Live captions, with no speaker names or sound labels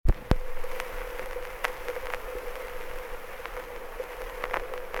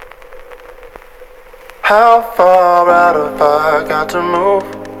How far out have I got to move?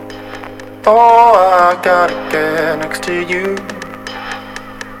 Oh, I gotta get next to you,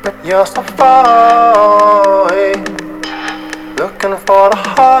 but you're so far away. Looking for the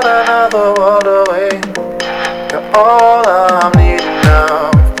heart another world away. You're all I'm needing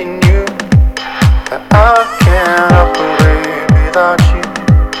now within you. That I can't operate without you.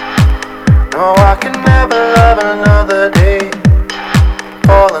 No, I can never love another day.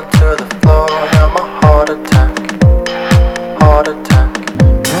 Falling to the floor, you're my heart attack, heart attack.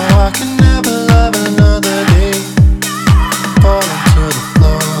 No, I can never love another day. Falling to the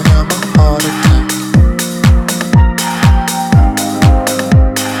floor, you're my heart attack.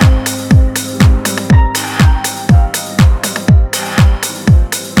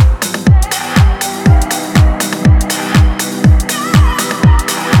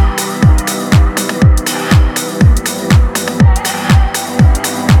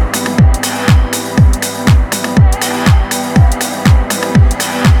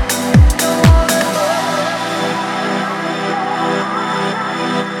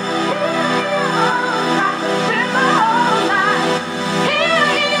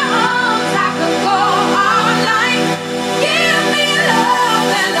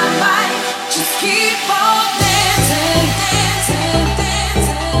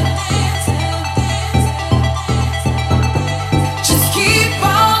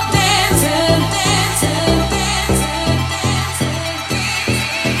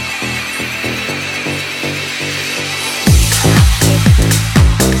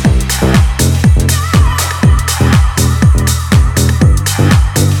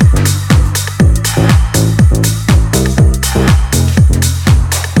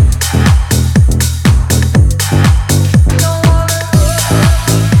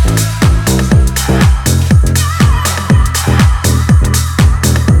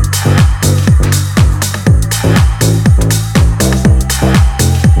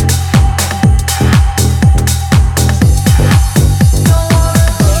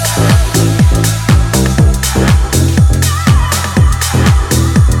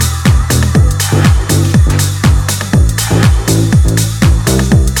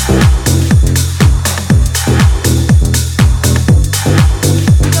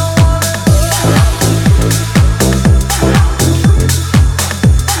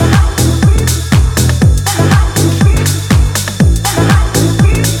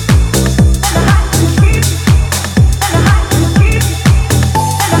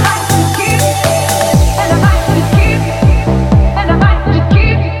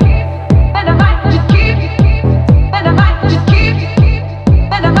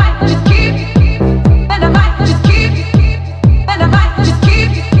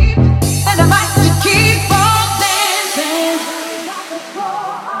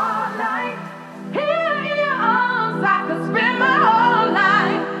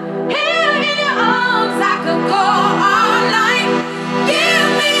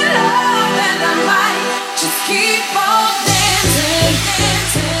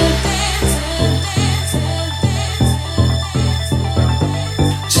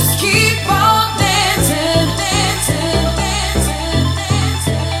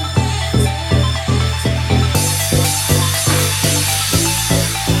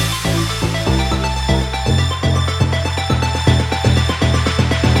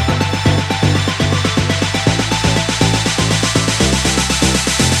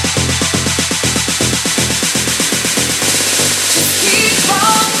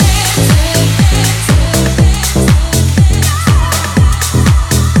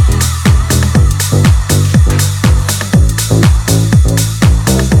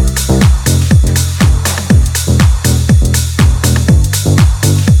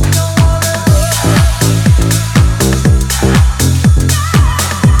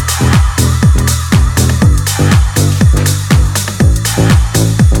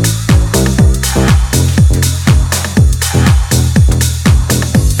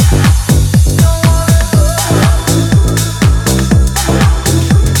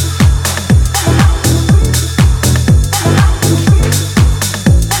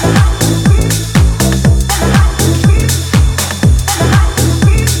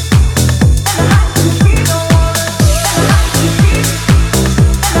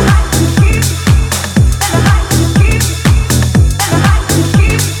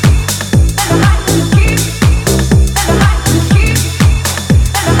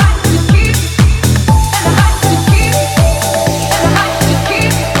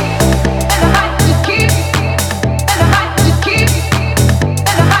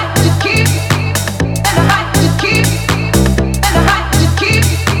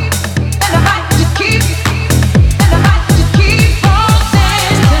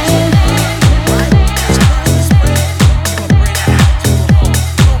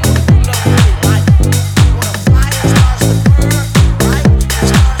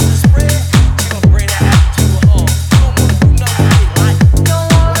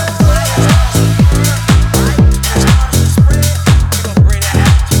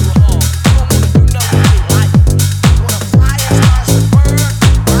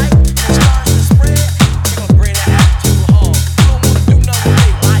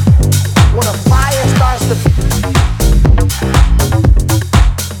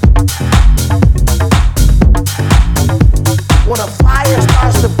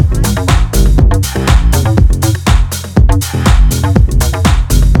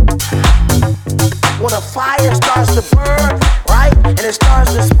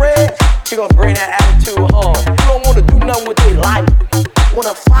 spread, she gon' bring that attitude home. You don't wanna do nothing with their life. When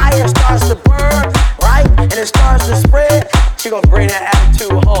a fire starts to burn, right, and it starts to spread, she gon' bring that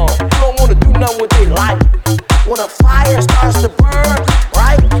attitude home. You don't wanna do nothing with their life. When a fire starts to burn,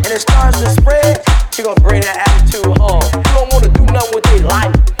 right, and it starts to spread, she gon' bring that attitude home. You don't wanna do nothing with their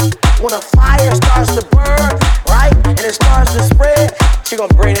life. When a fire starts to burn, right, and it starts to spread, she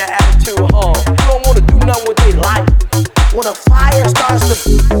gon' bring that attitude home. You don't wanna do nothing with their life. When a fire starts to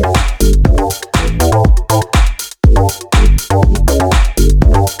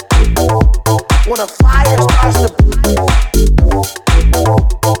when a fire starts to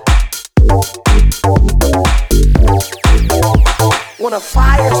when a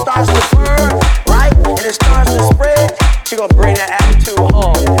fire starts to burn, right, and it starts to spread, she gon' bring that attitude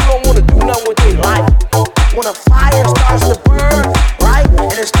home. You don't wanna do nothing with their life. When a fire starts to burn, right,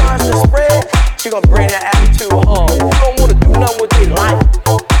 and it starts to spread, she gon' bring that attitude home. You don't wanna do nothing with their life.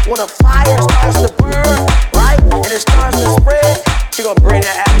 When a fire starts to burn, right, and it starts to spread, she gon' bring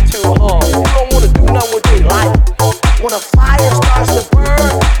that attitude home. You don't wanna do nothing with their life. When a fire starts to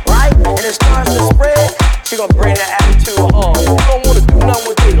burn, right, and it starts to spread, she gon' bring that attitude home. You don't wanna do nothing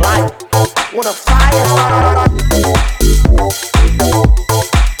with their life. When a fire starts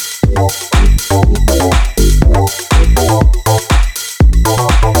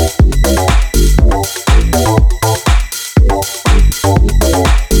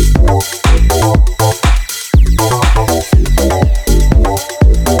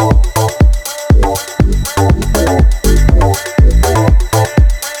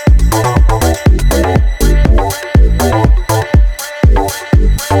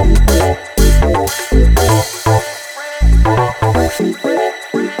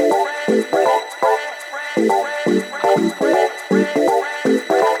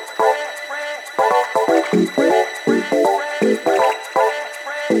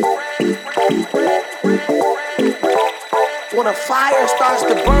when a fire starts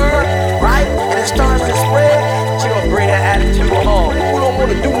to burn, right, and it starts to spread, she gon' bring that attitude home. Who don't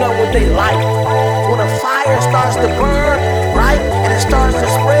wanna do nothing with their life? When a fire starts to burn, right, and it starts to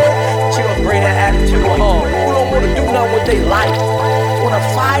spread, she gon' bring that attitude home. Who don't wanna do nothing with their life? When a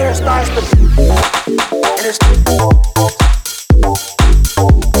fire starts to and it's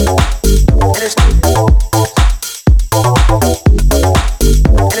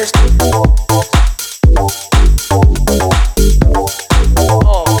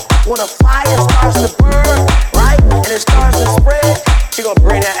when a fire starts to burn, right, and it starts to spread, she gon'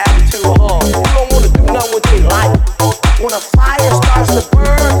 bring that attitude home. You don't wanna do nothing with their life. When a fire starts to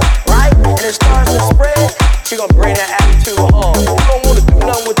burn, right, and it starts to spread, she gon' bring that attitude home. You don't wanna do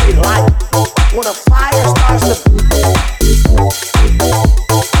nothing with their life. When a fire starts to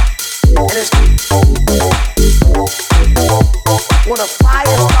and it's when a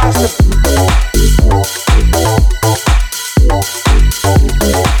fire starts to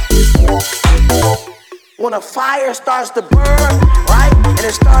when a fire starts to burn, right, and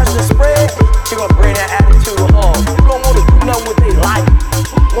it starts to spread, she gon' bring that attitude home. You don't wanna do nothing with their life.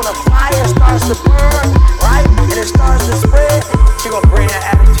 When a fire starts to burn, right, and it starts to spread, she gon' bring that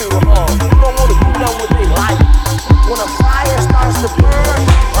attitude home. You don't wanna do nothing with their life. When a fire starts to burn,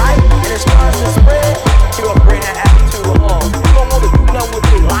 right, and it starts to spread, she gon' bring that attitude home. You don't wanna do nothing with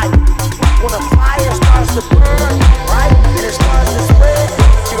their life. When a fire starts to burn, right, and it starts to spread,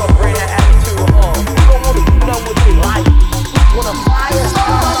 she gon' bring that attitude home. You don't wanna do nothing with their life. When a fire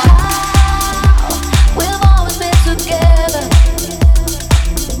starts we've always been together.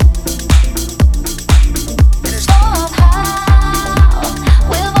 Somehow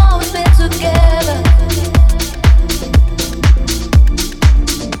we've always been together.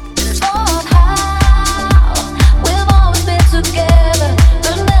 Somehow we've always been together,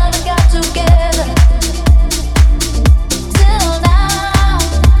 but never got together. Till now,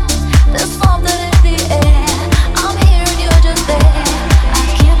 there's something in the air. I'm here and you're just there. I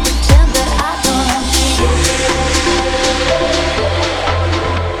can't pretend that I don't care.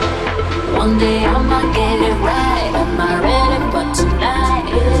 One day I might get it right. Am I ready for tonight?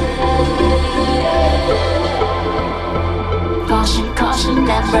 Caution, caution,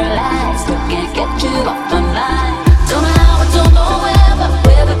 never lies. Can't get you off my mind. Don't know how, I don't know where, but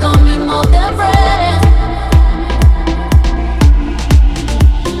we're becoming more than friends.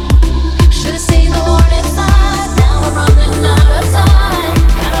 Should've seen the warning signs. Now we're running out of time.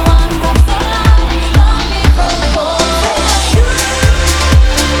 Kinda wanna cross the line. Stop me from falling.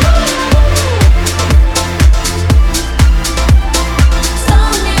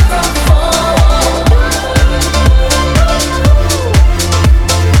 Stop me from falling.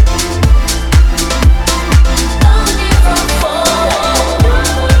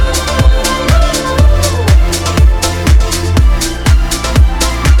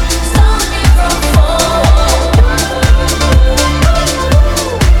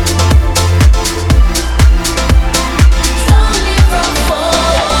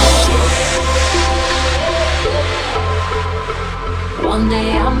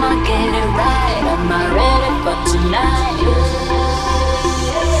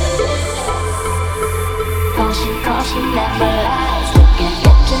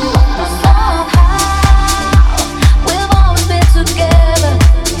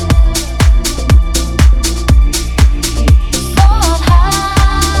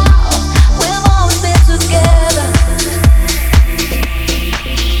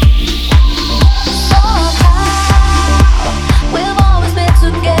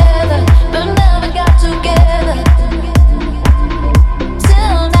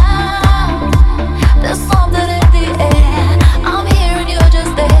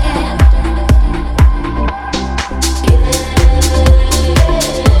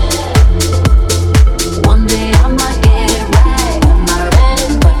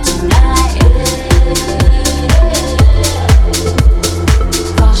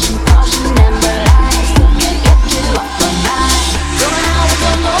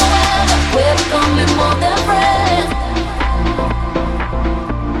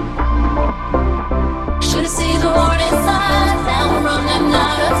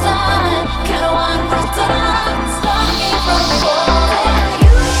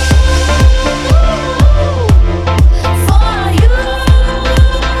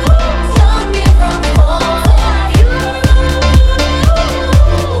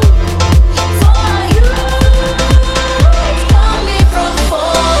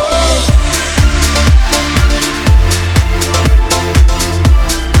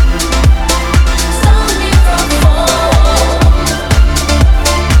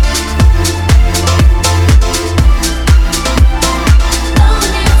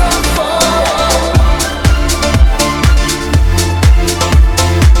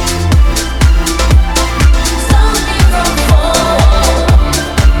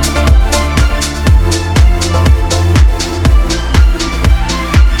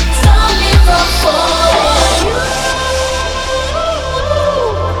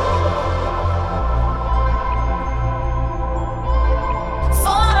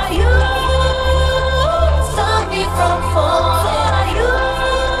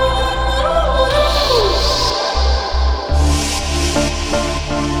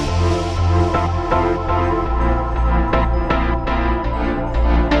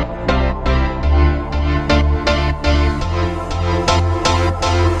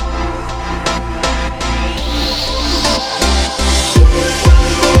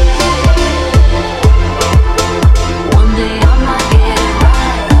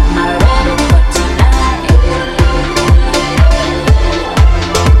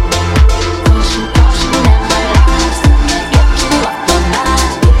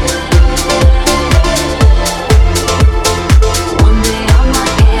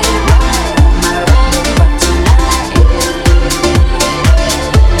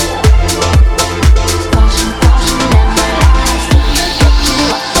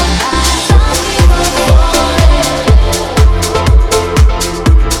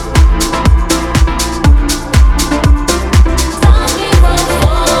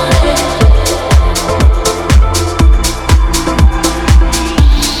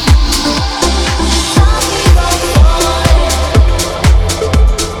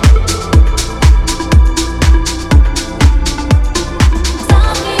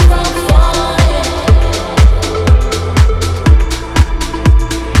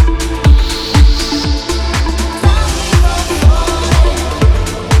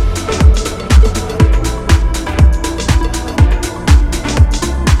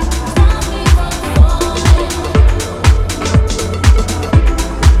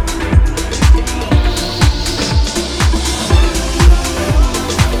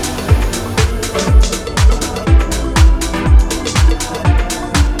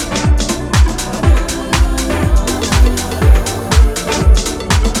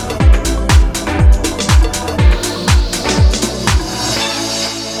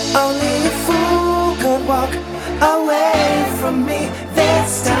 Only a fool could walk away from me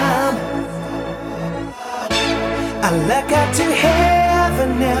this time. I look up to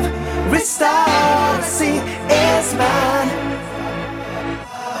heaven, every star I see is mine.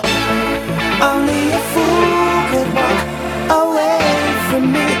 Only a fool could walk away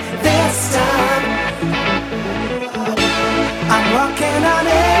from me this time. I'm walking on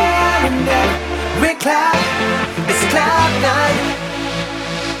air and every cloud is cloud nine.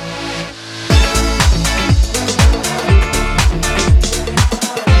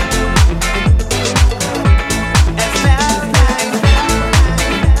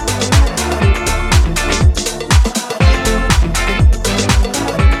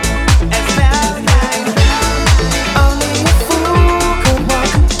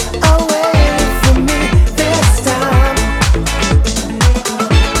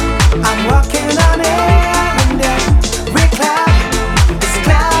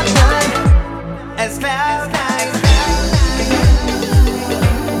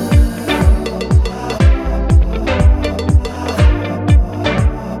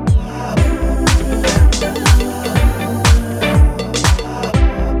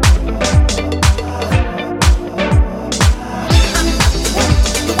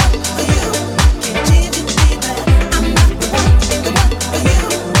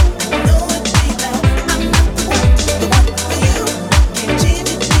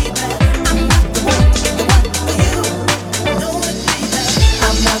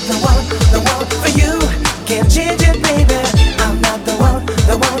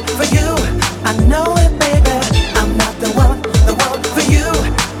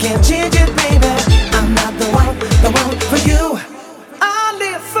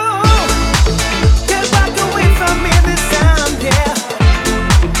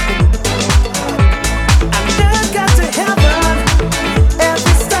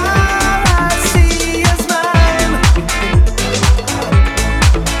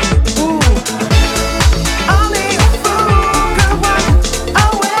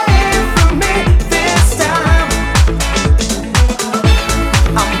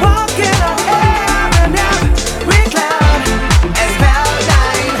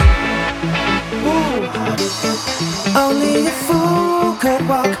 Only a fool could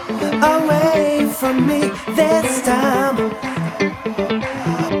walk away from me this time.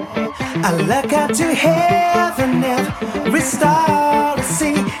 I look up to heaven, every star I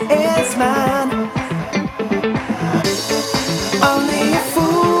see is mine. Only a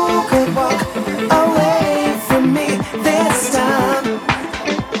fool could walk away from me this time.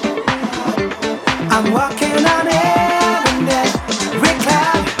 I'm walking on air and every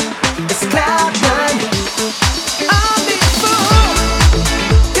cloud is cloud nine.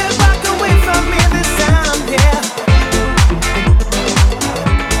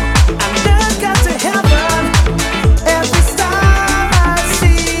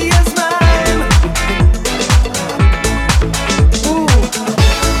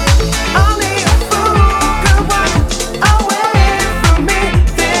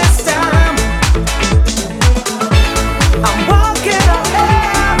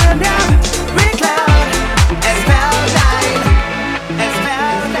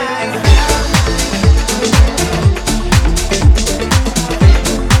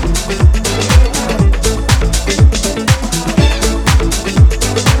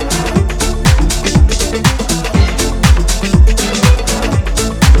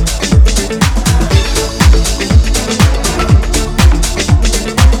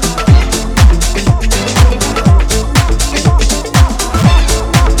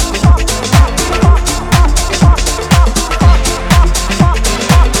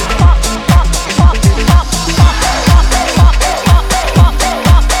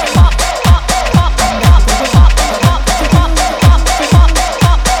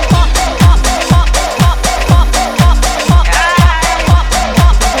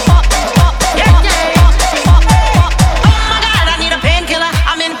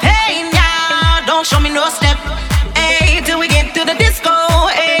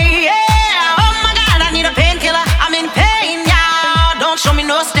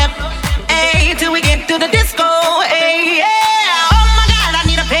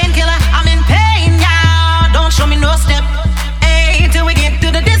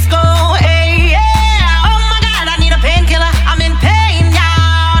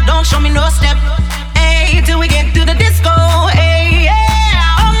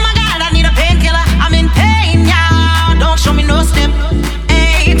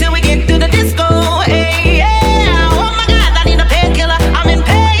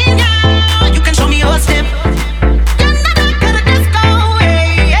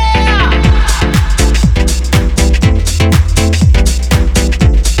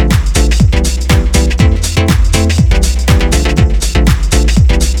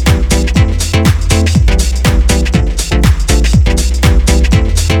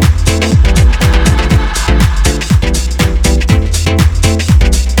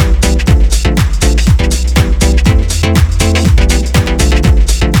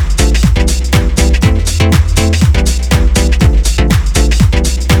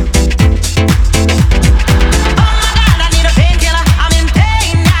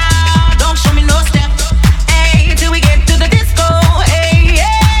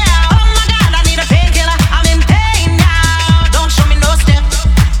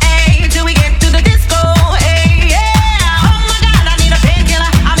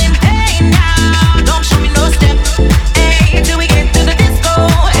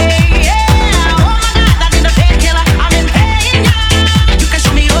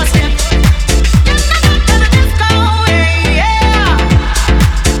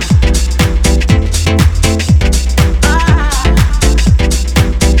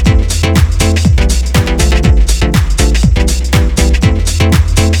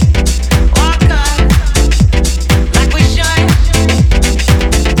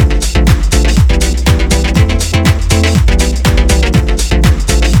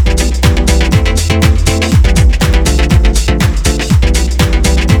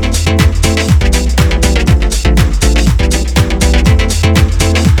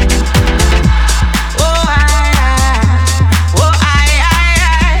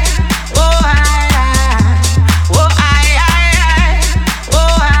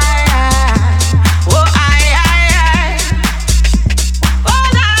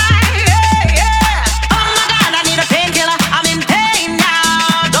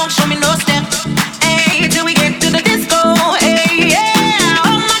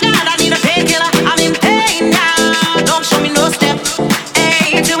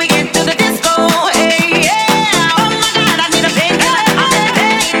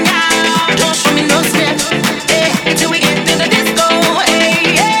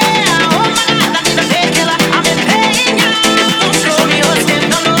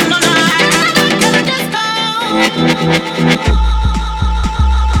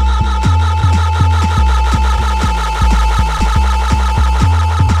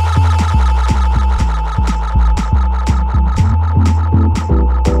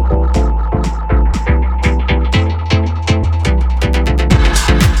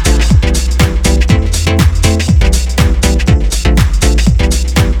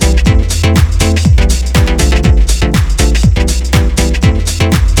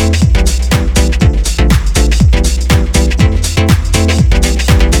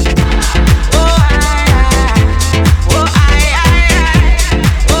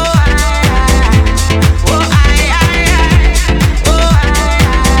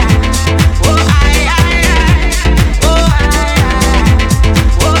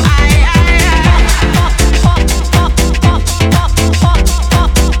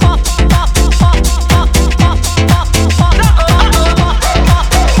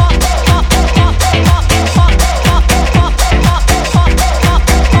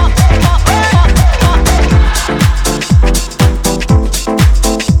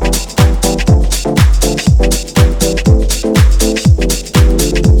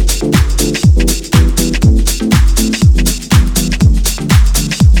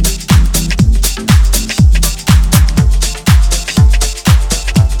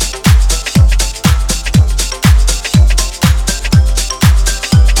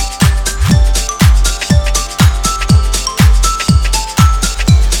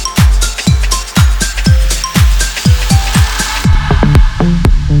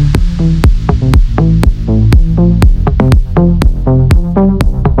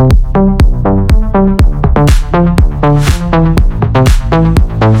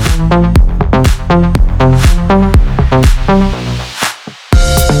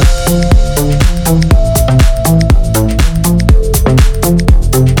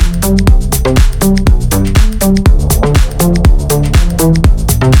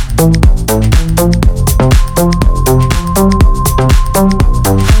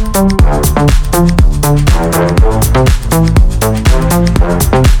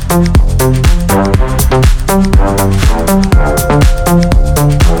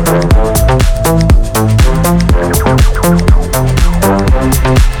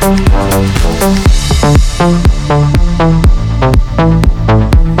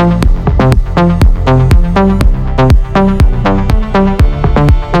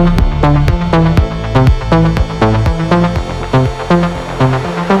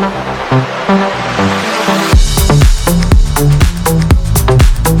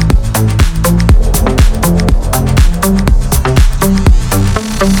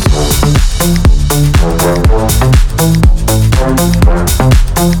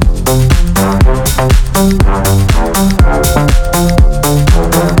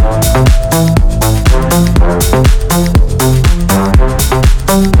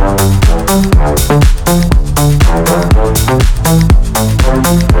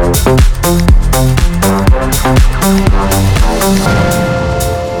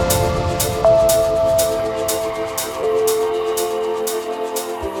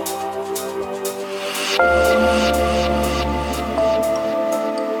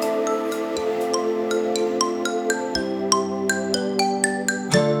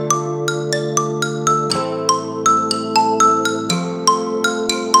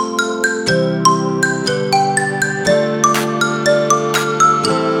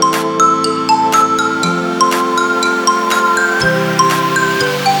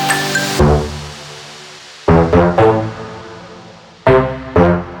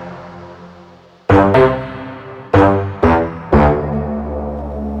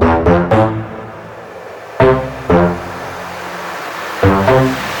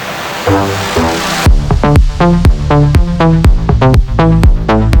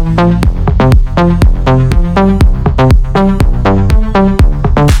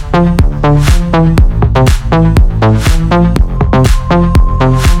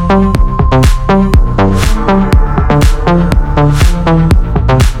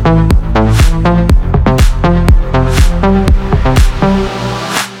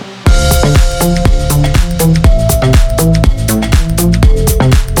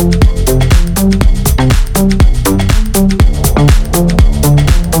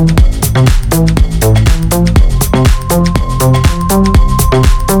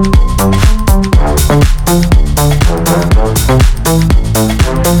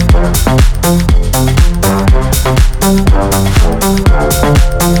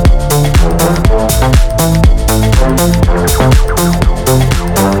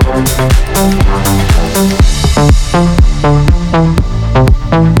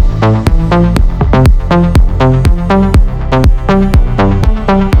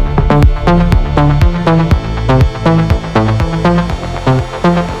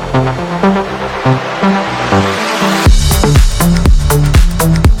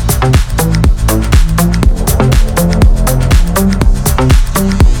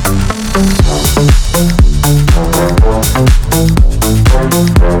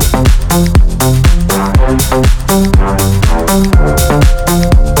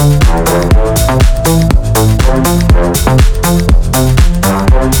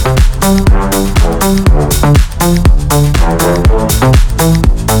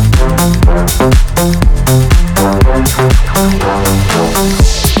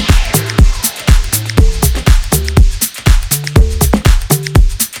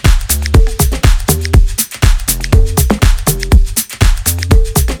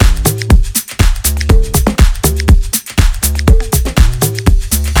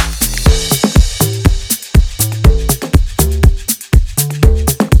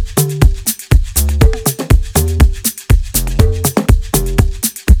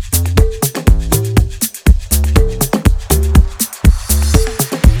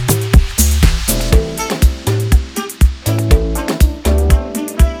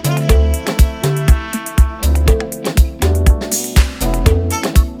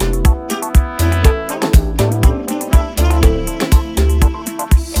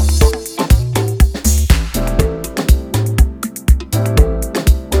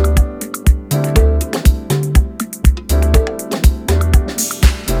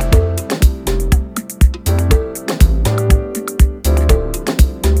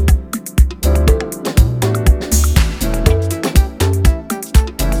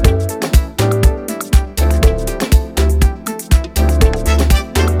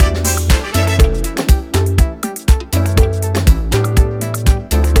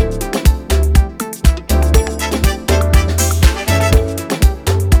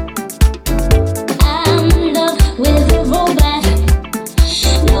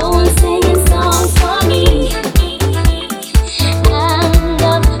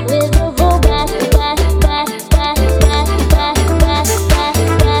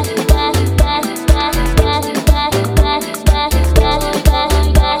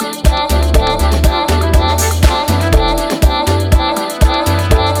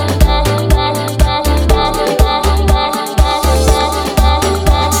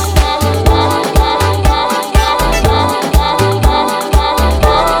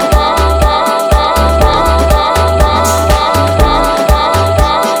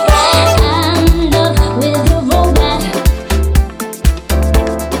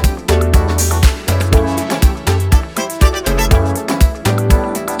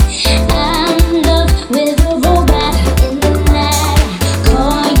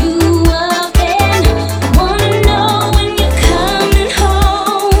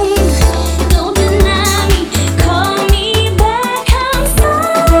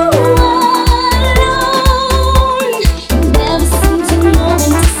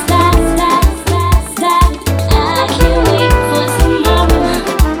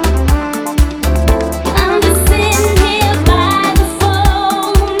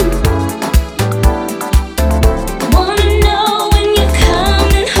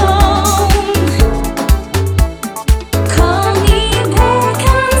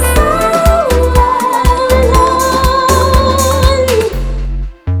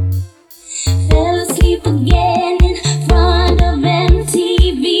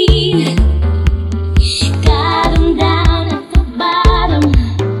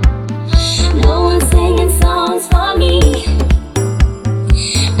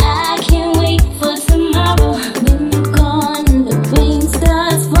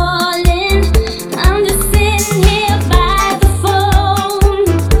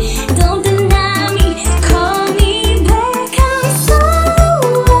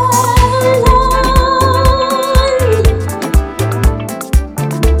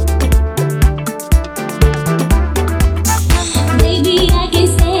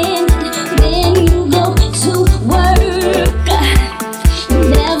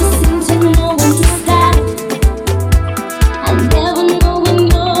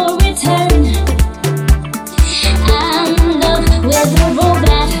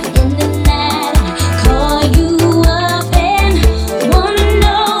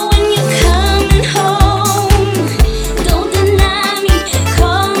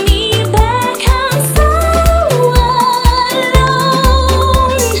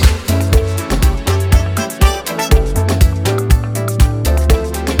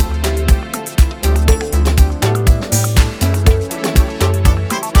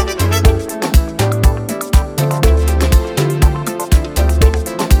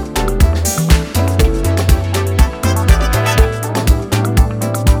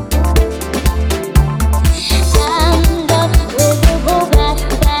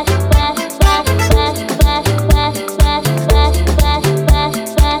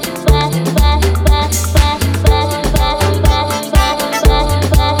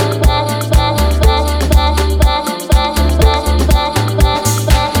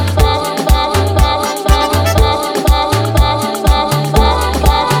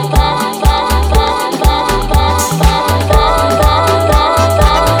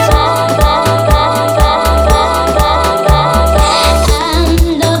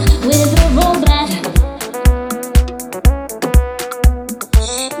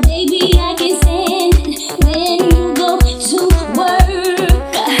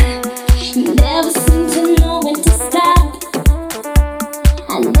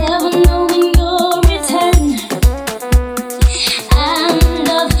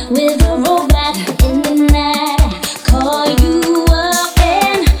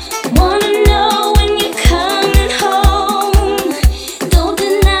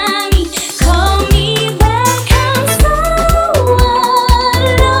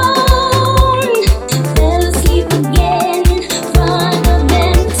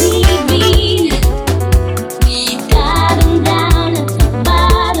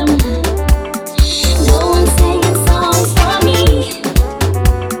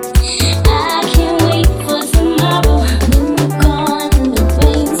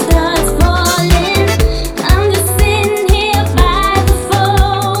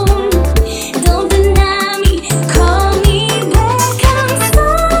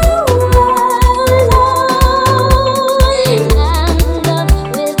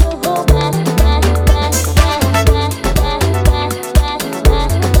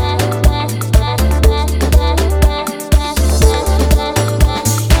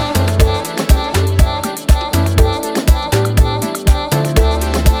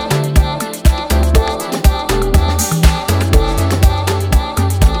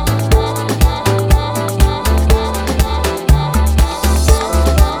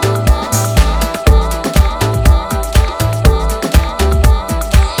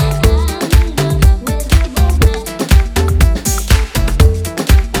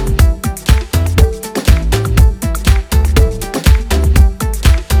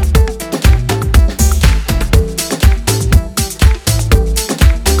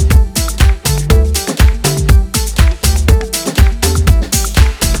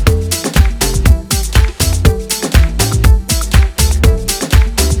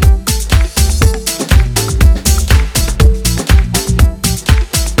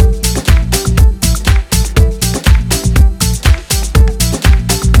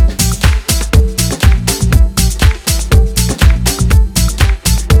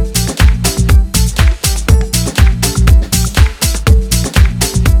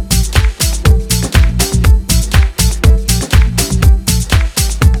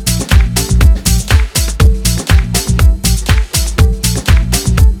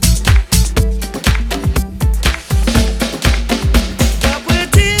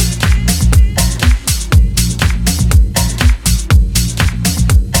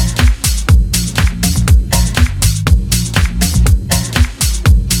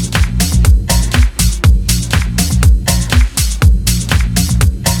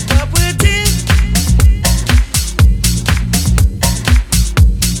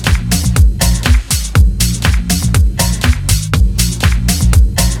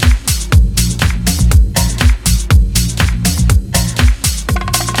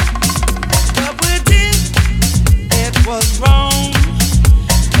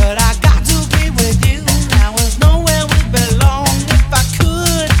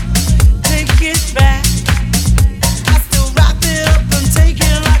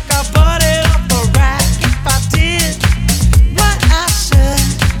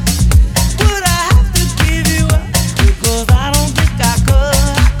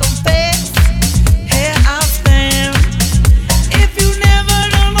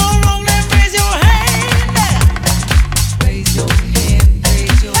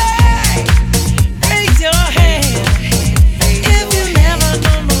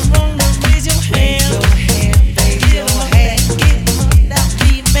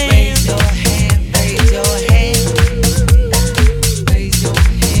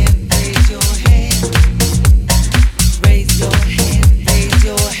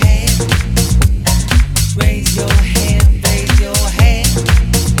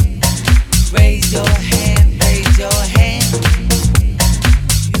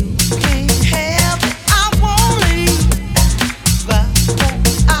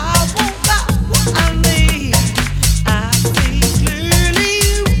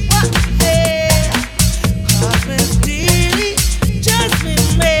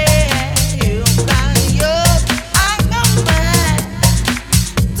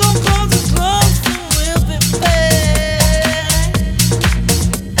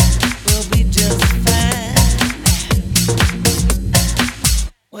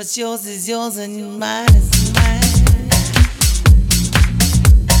 What's yours is yours and mine is mine.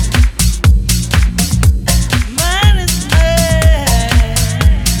 Mine is mine.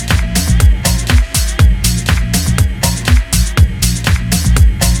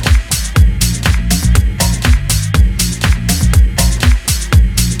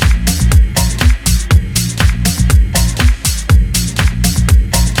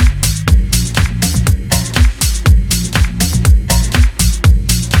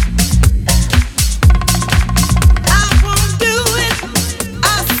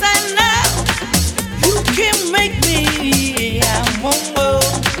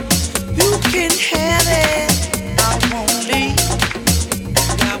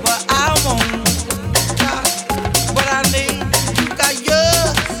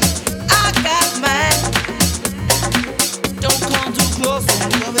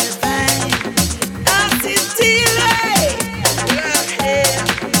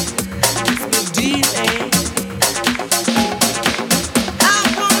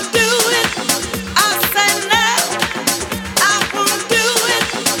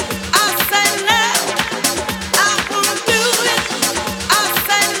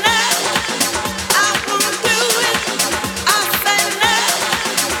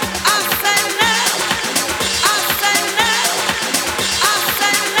 I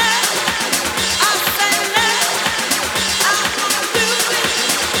say no.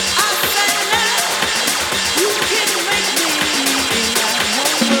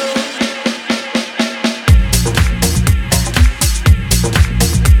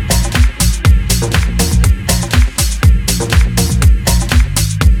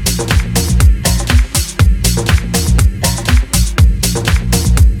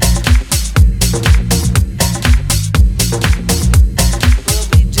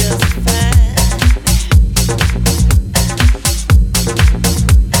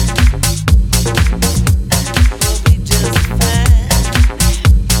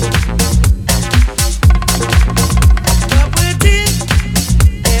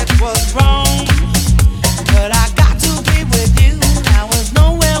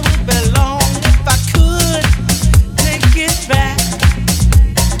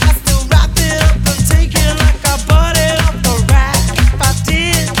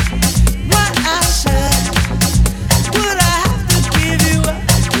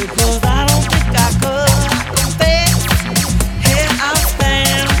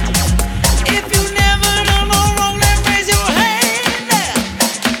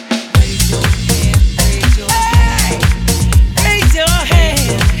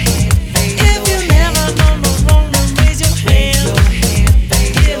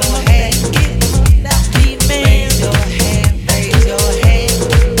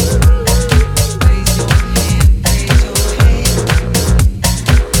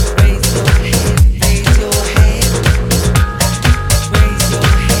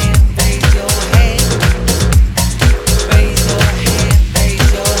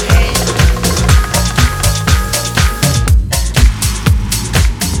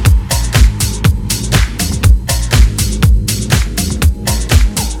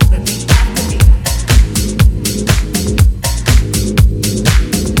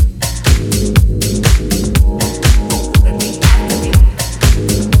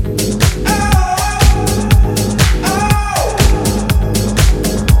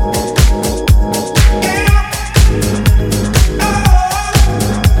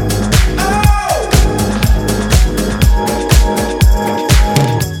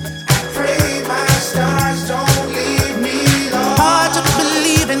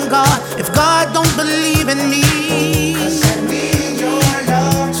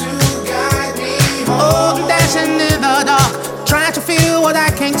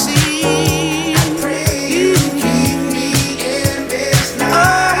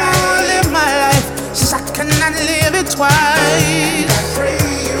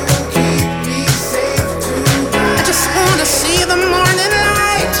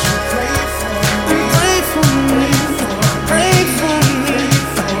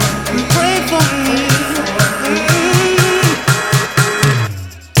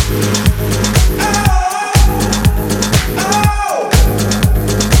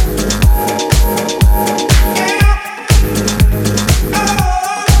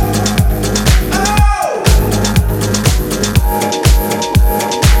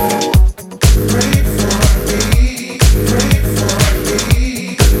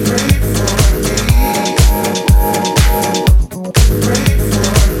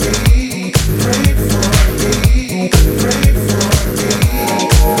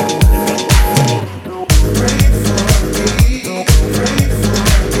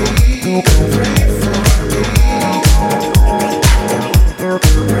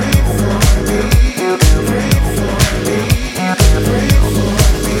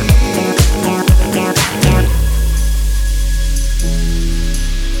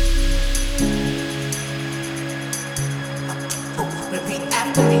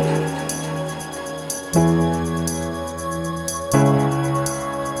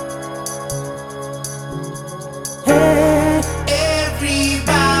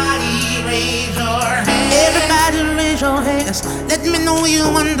 Let me know you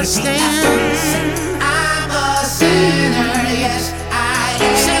understand. I'm a sinner, yes I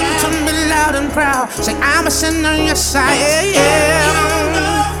am. Sing to me loud and proud. Say I'm a sinner, yes I am. You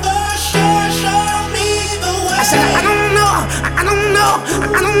know for sure, show me the way. I said I don't know, I don't know,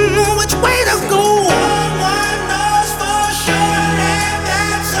 I don't know which way to go. No one knows for sure, and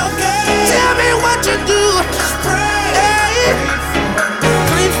that's okay. Tell me what you do. Just pray. Hey.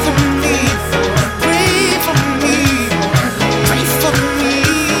 Pray for me, pray for me, pray for me,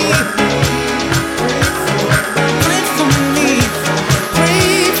 pray for me,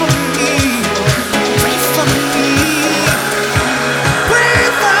 pray for me, pray for me, pray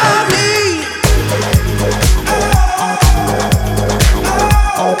for me.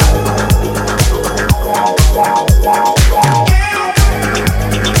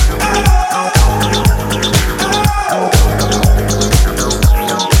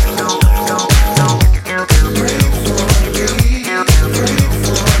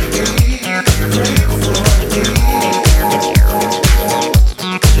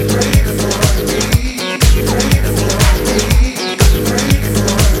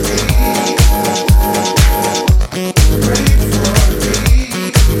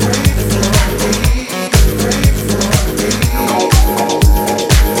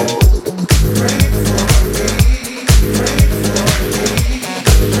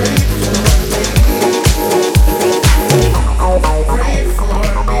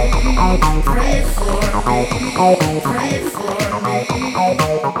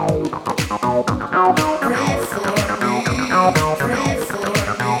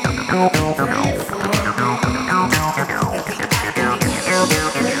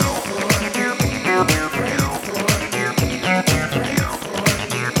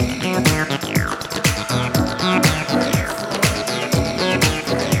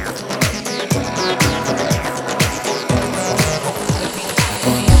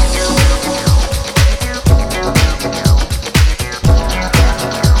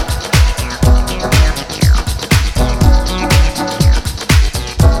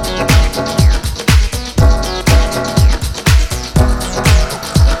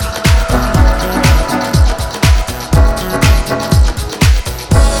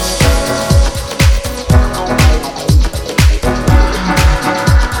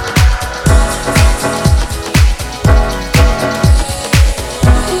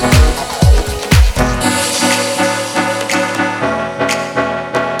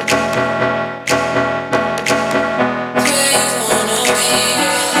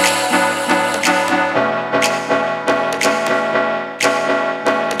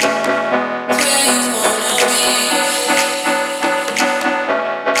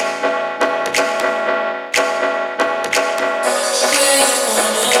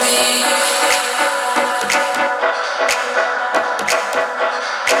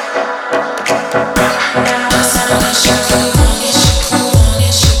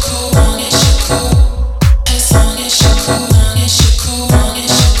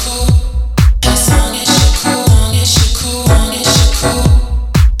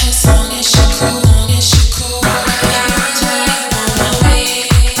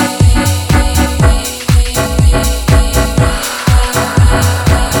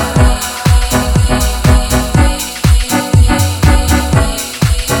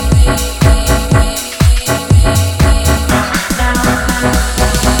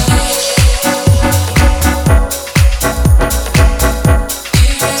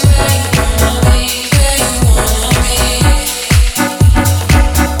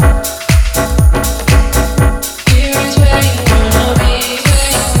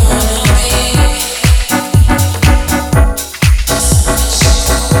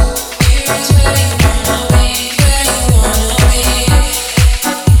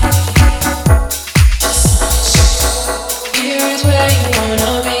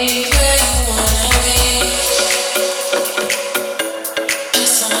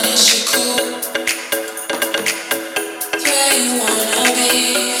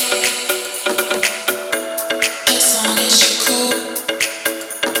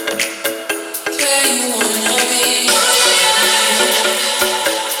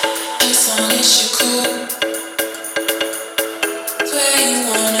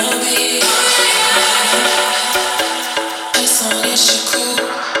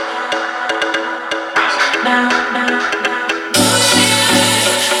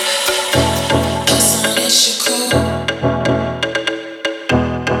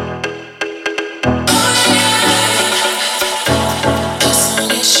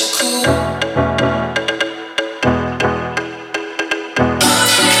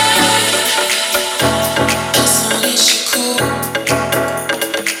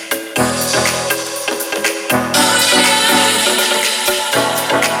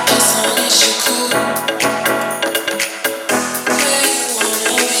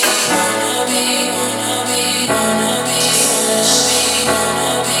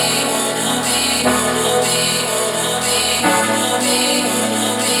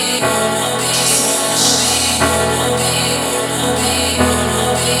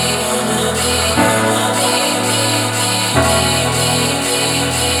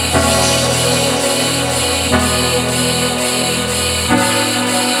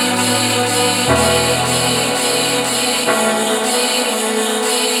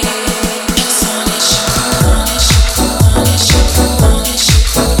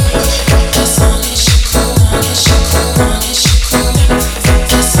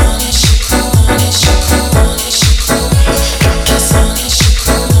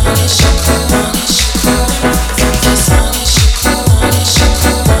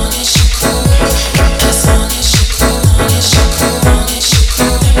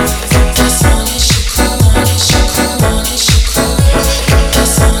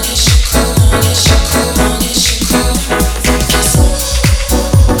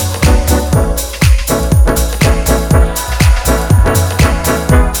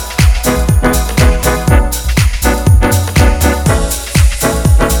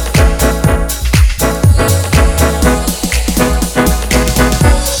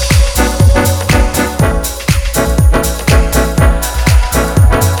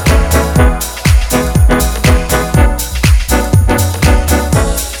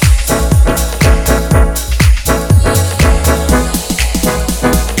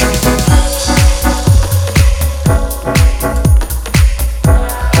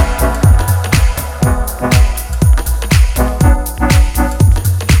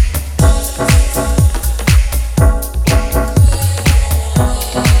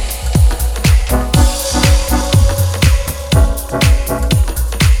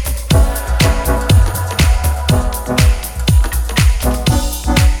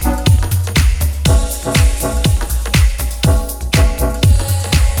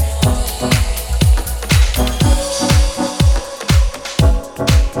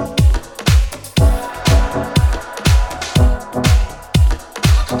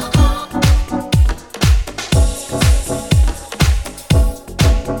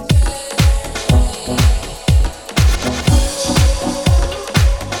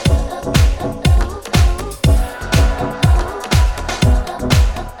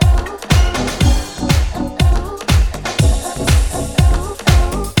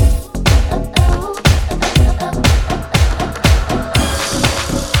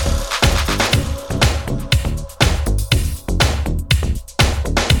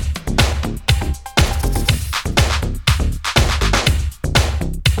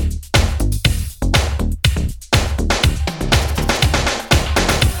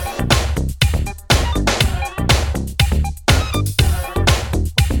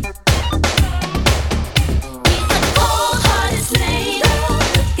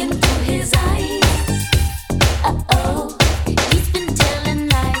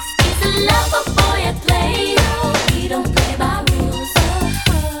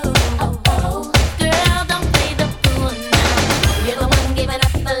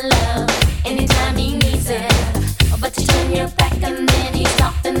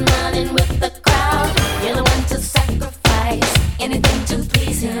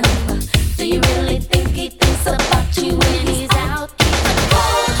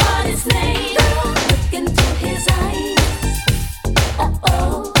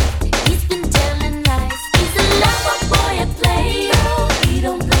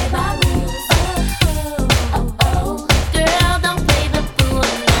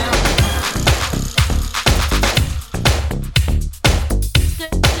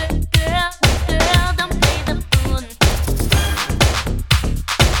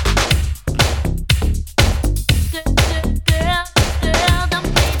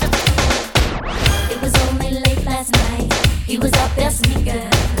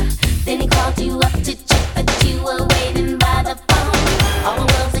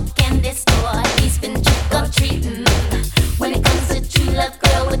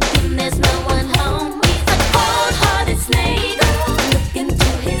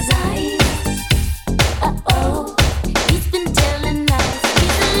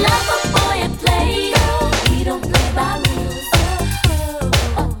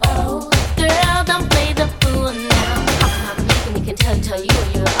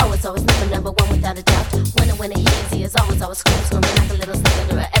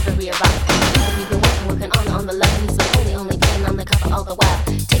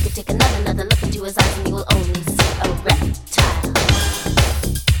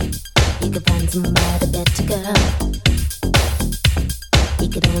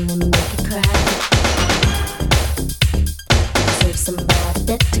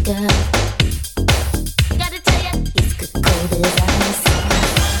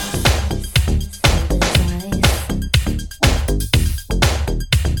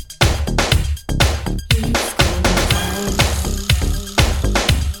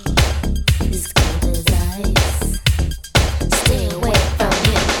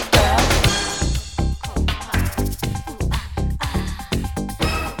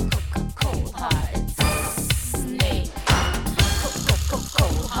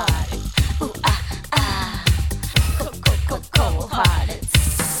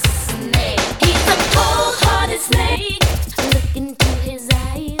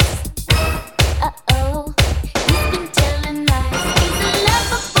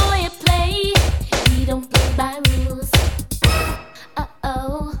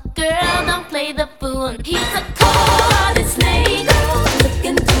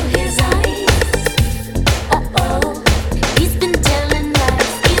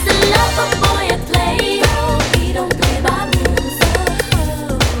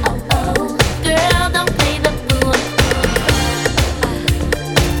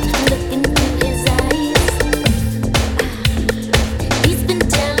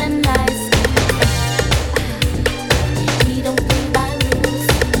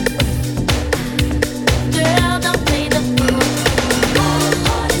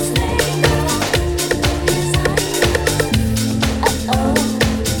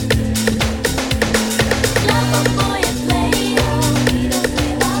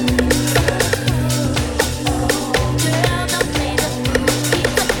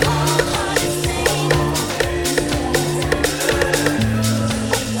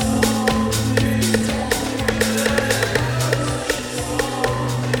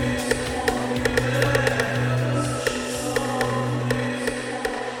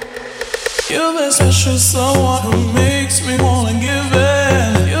 special someone who makes me wanna give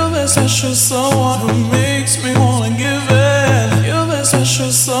in. You're the special someone who makes me wanna give in. You're the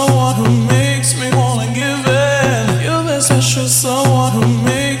special someone who makes me wanna give in. You're the special someone who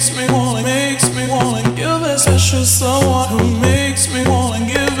makes me wanna. You're the special someone who makes me wanna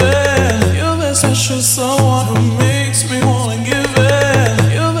give in. You're the special someone who makes me wanna give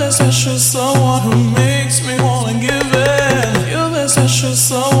in. You're the special someone who makes me wanna give in. You're the special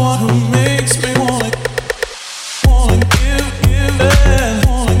someone who makes me wanna give in,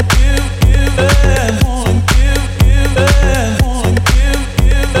 wanna give in, wanna give in, wanna give in, wanna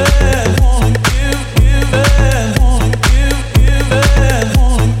give in, wanna give in, wanna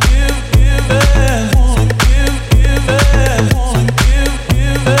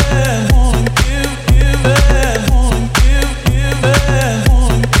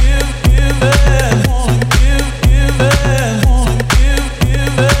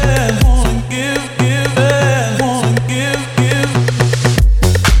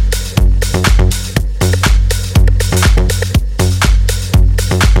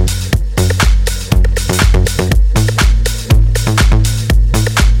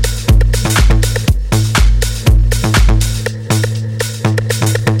in, wanna give in, wanna give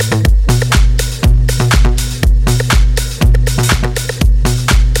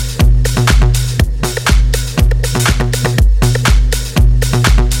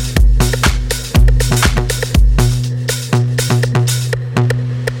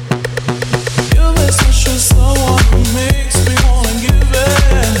in,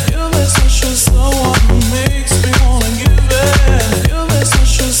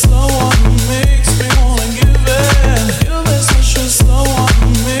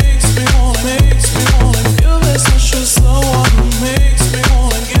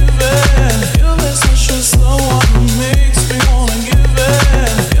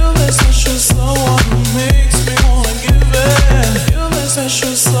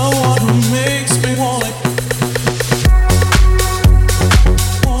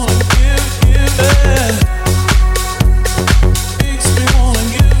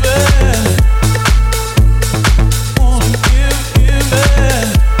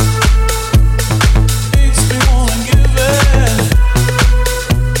 give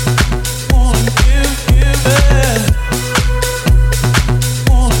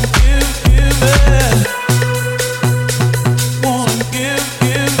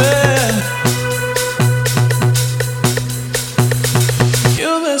in, wanna give in, wanna give in, wanna give in, wanna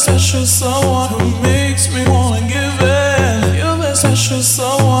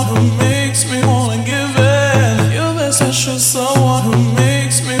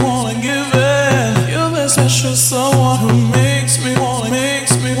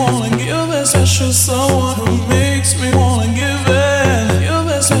give in, wanna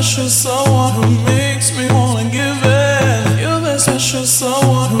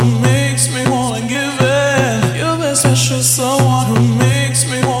give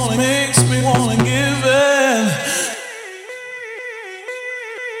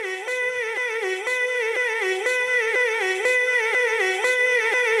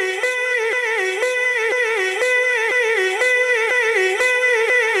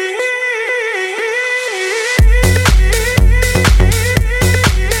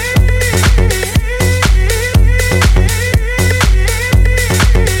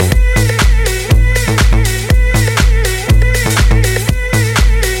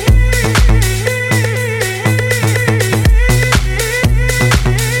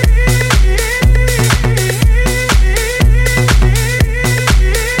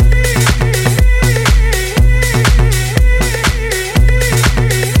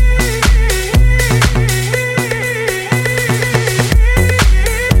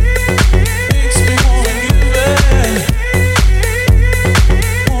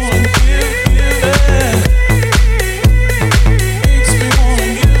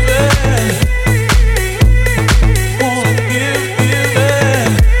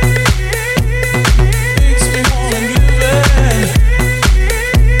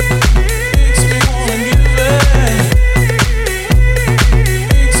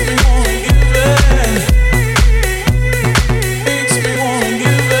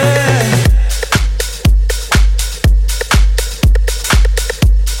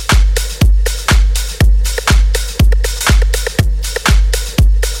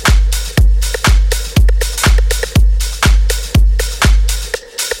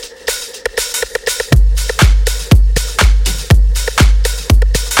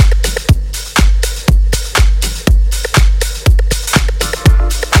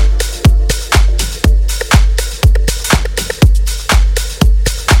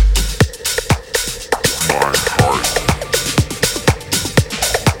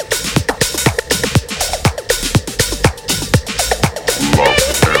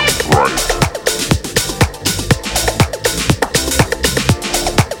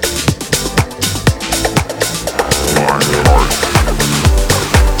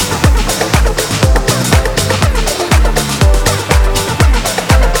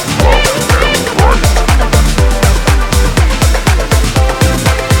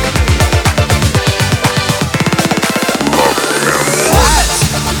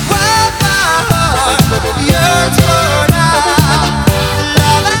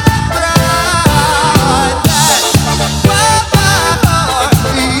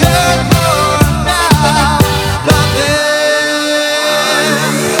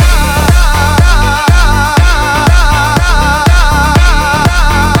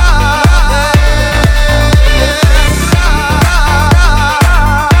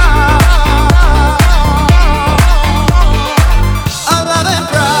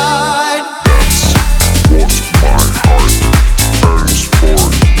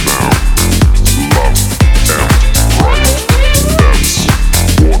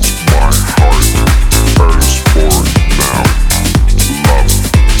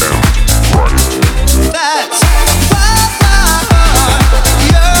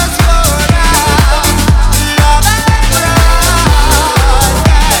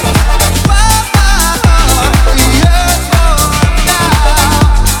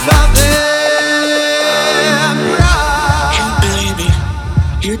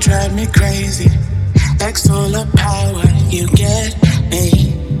You drive me crazy, like solar power. You get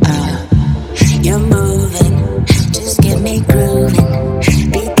me. You're moving, just get me grooving,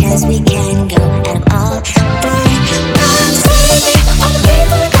 because we can go and all day. I'm sleepy, all the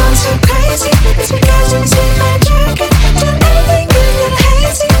people are going so crazy. It's because you see my jacket, do everything good and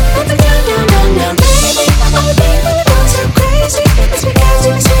hazy. Up and down, down, down, down, baby. All the people are going so crazy. It's because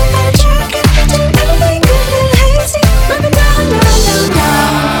you see my jacket, do everything good and hazy. Up and down, down, down, down.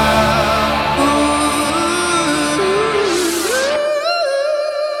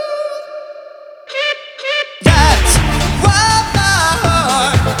 That's why my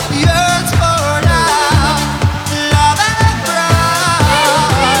heart yearns.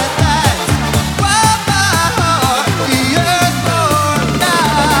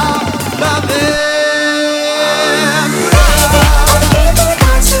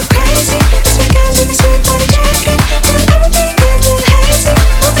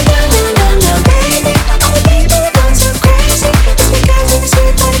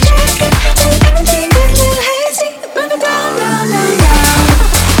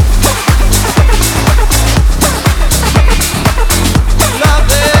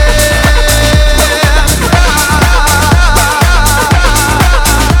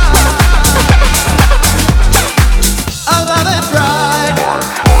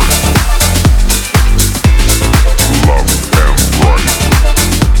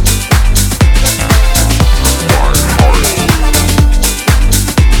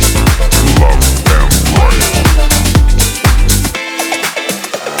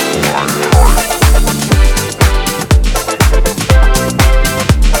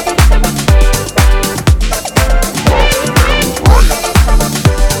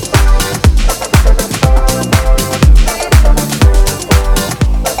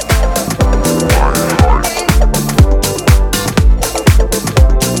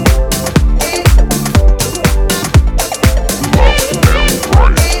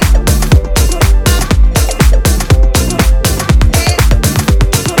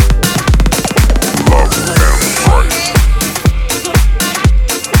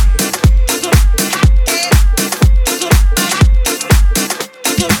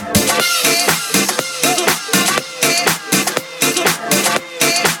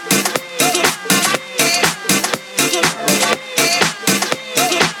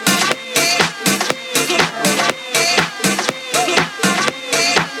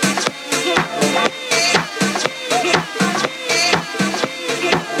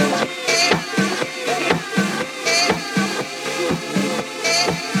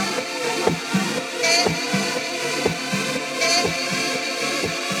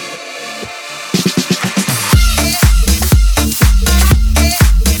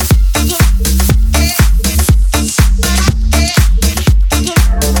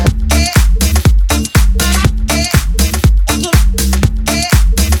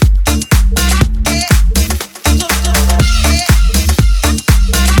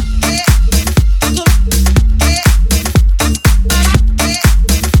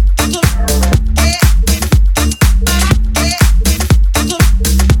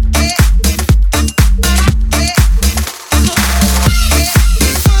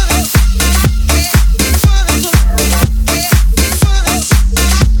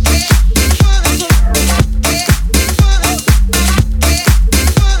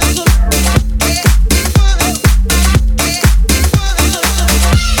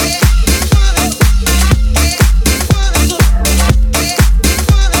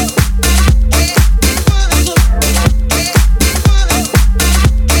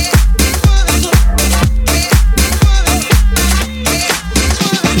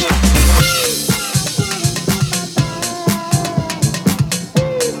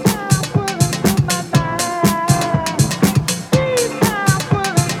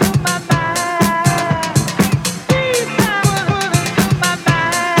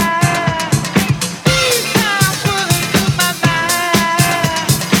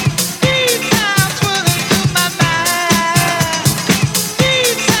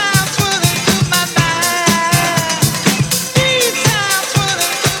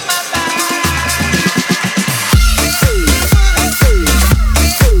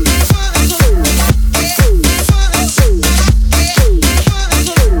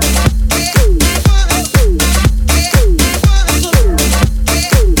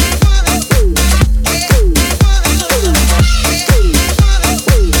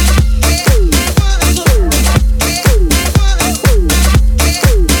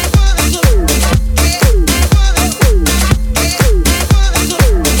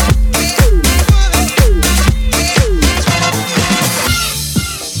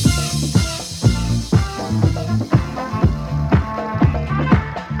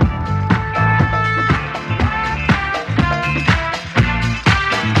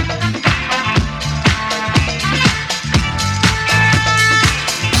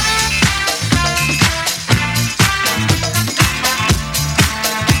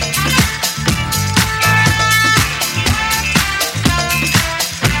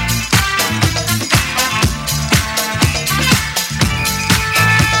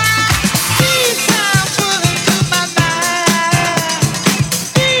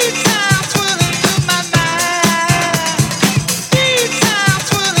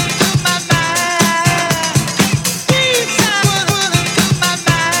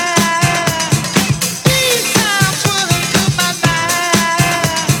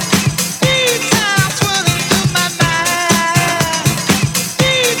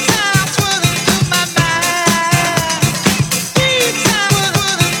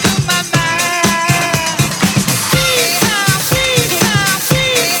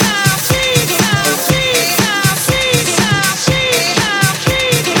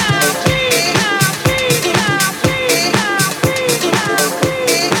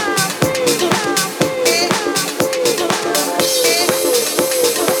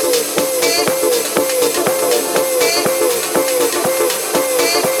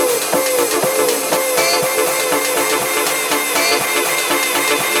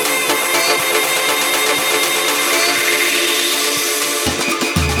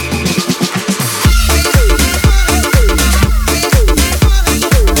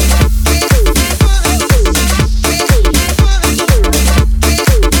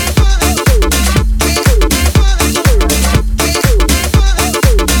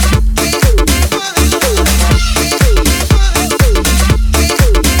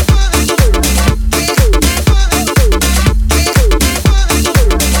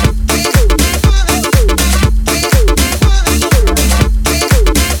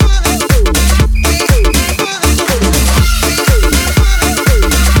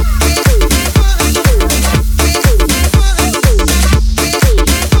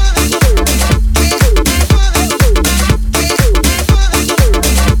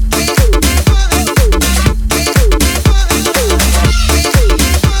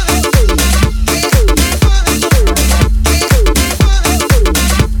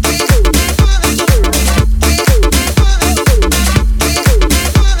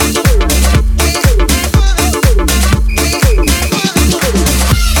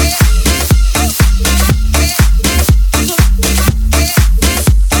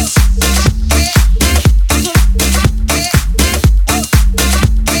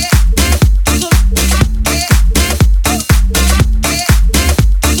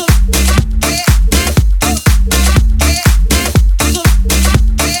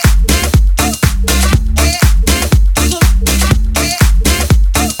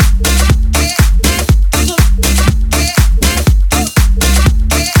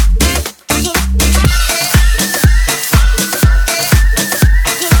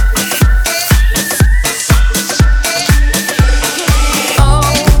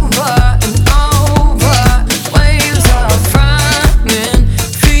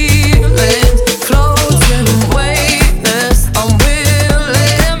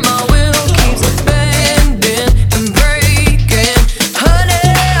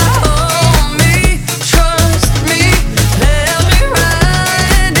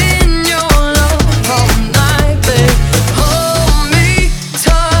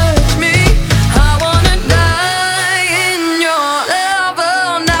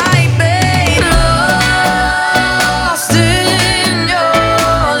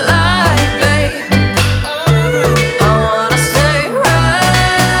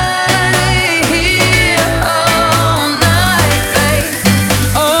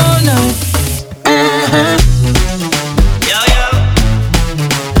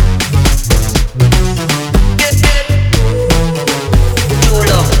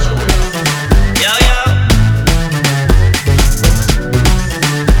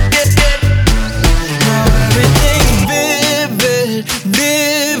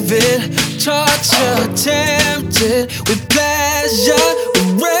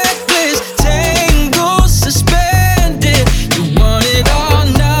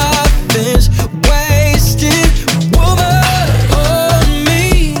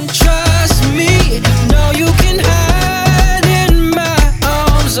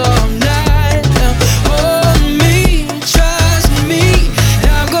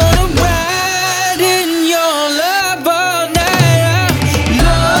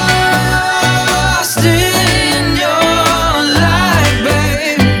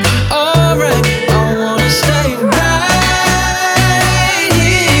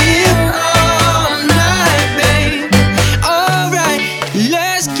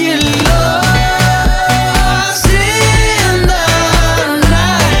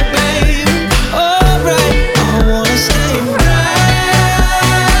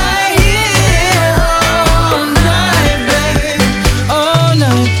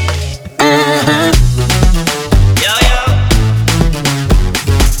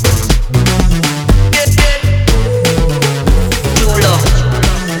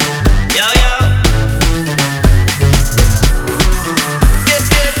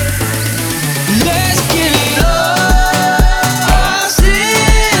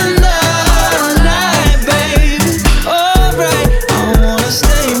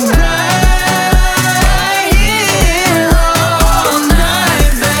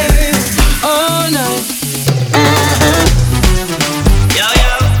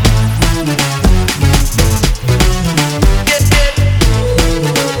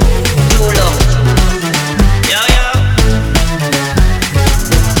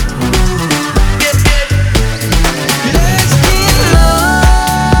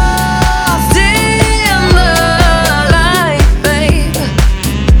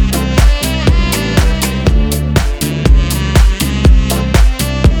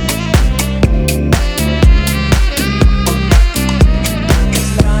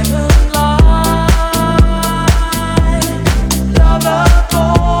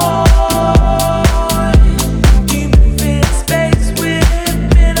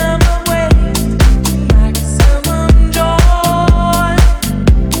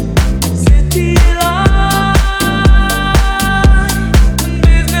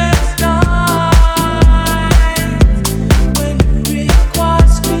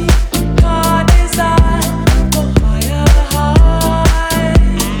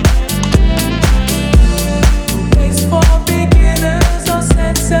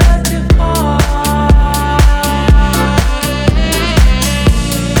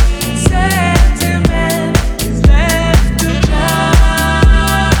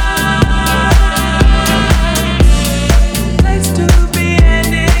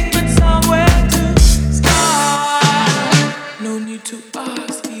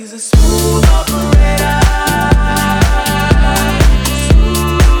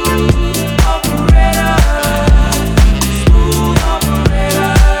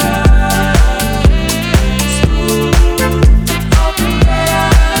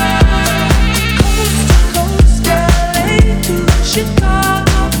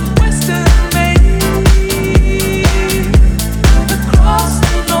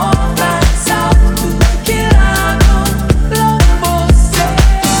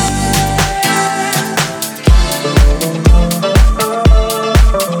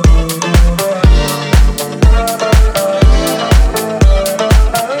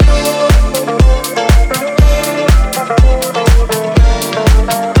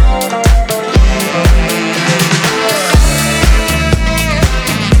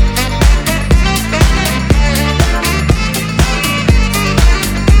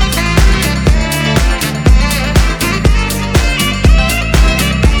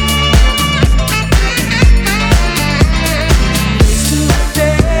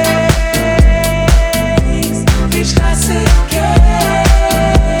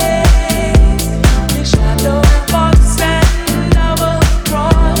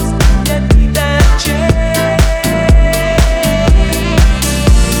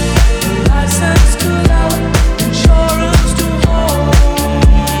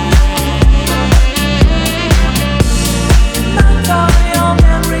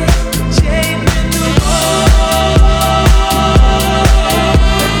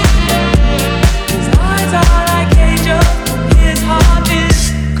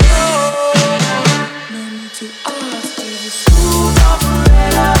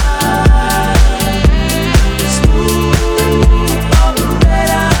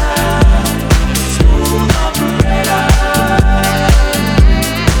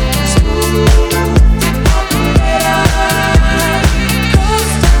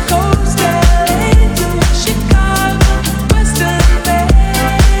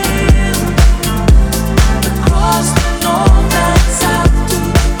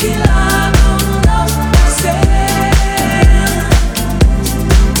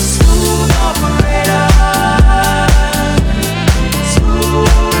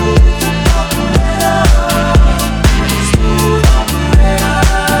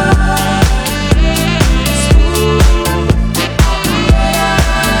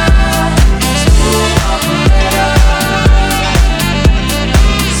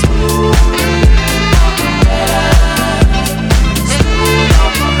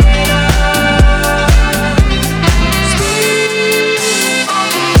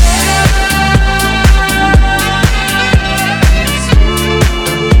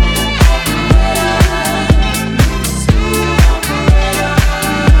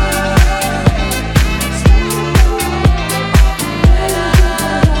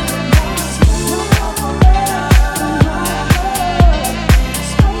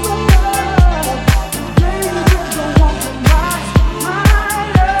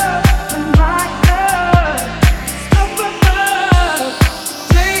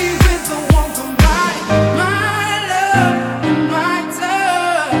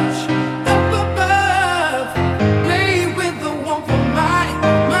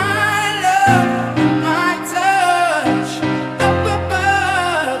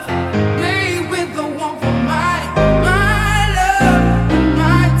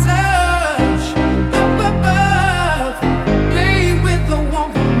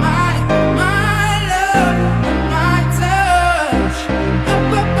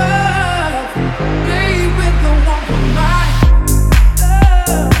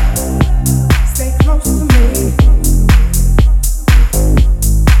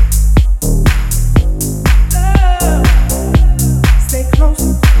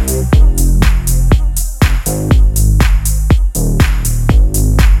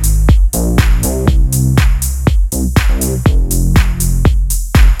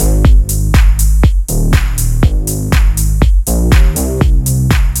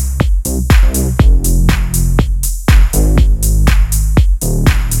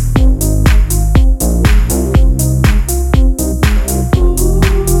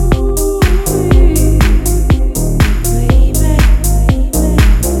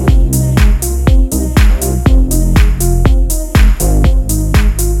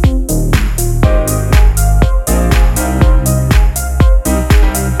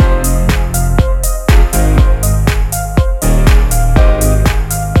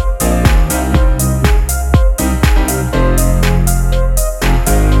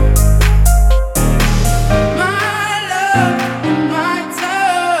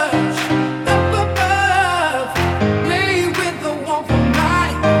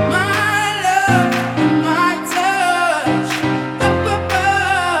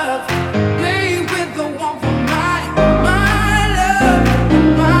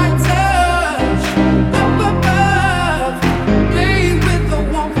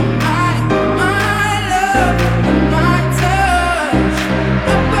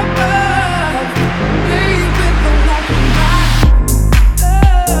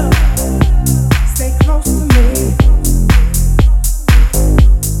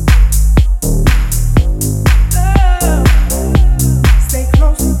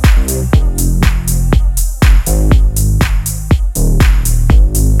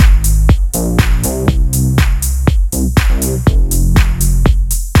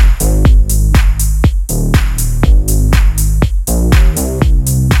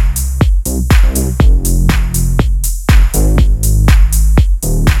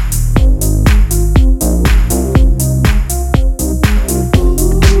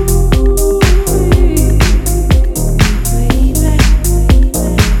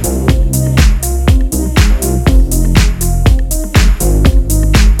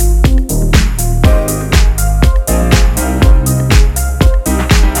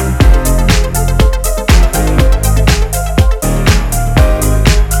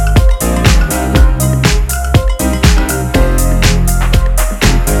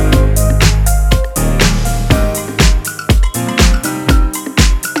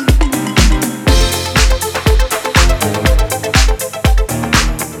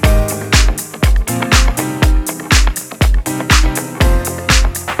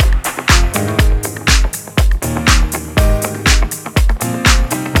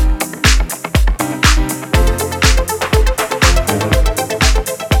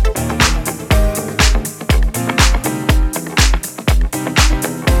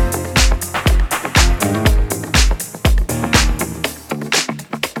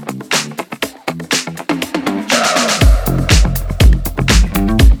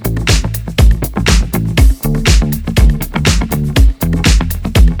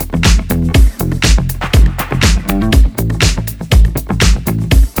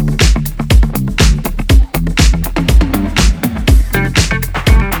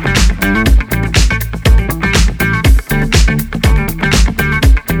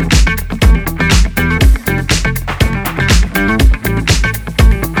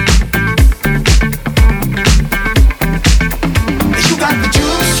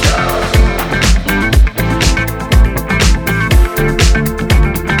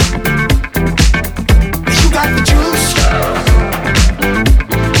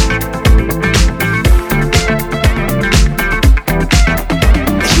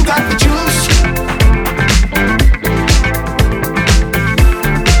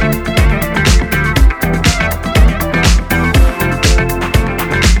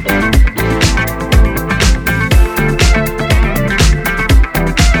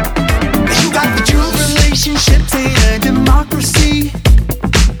 hypocrisy.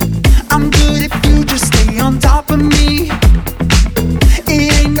 I'm good if you just stay on top of me.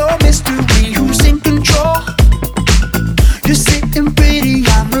 It ain't no mystery who's in control. You're sitting pretty,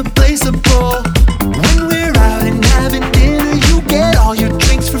 I'm replaceable. When we're out and having dinner, you get all your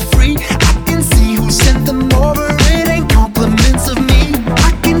drinks for free. I can see who sent them over, it ain't compliments of me.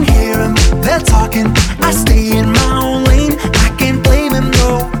 I can hear them, they're talking, I stay in my own lane. I can't blame them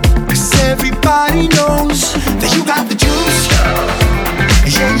though, 'cause everybody knows that you got the juice.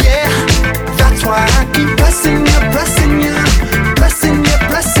 Yeah, yeah, that's why I keep pressing you, pressing you, pressing you,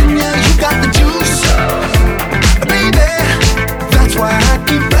 pressing you. You got the juice, baby. That's why I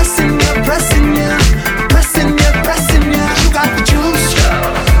keep pressing you, pressing you, pressing you, pressing you. You got the juice,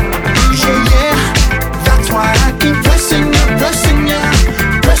 yeah, yeah. That's why I keep pressing you, pressing you,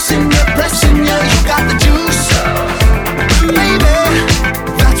 pressing you, pressing you. You got the juice, baby.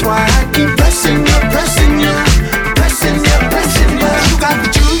 That's why I keep pressing you, pressing you, pressing you, pressing you. You got the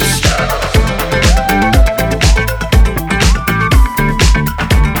juice.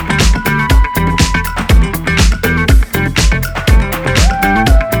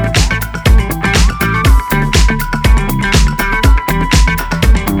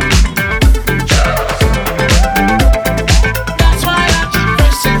 That's why I keep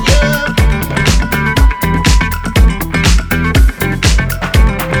pressing you.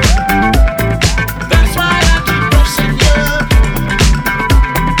 That's why I keep pressing you.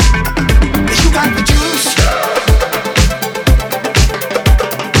 You got the juice.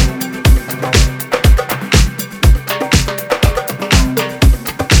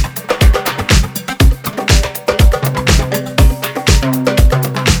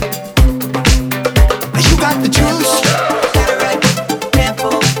 You got the juice. Cataract,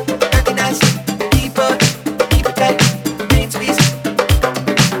 handful, recognize, keep it tight, main squeeze.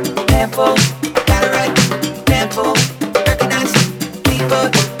 Handful, cataract, handful, recognize, keep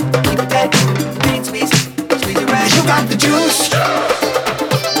it tight, main squeeze. Squeeze it right. You got the juice.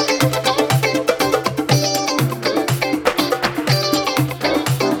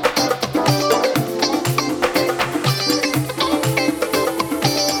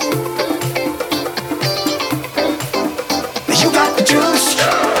 You got the juice.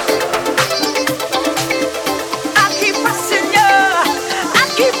 I keep pressing you. I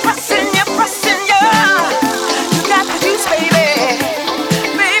keep pressing you, pressing.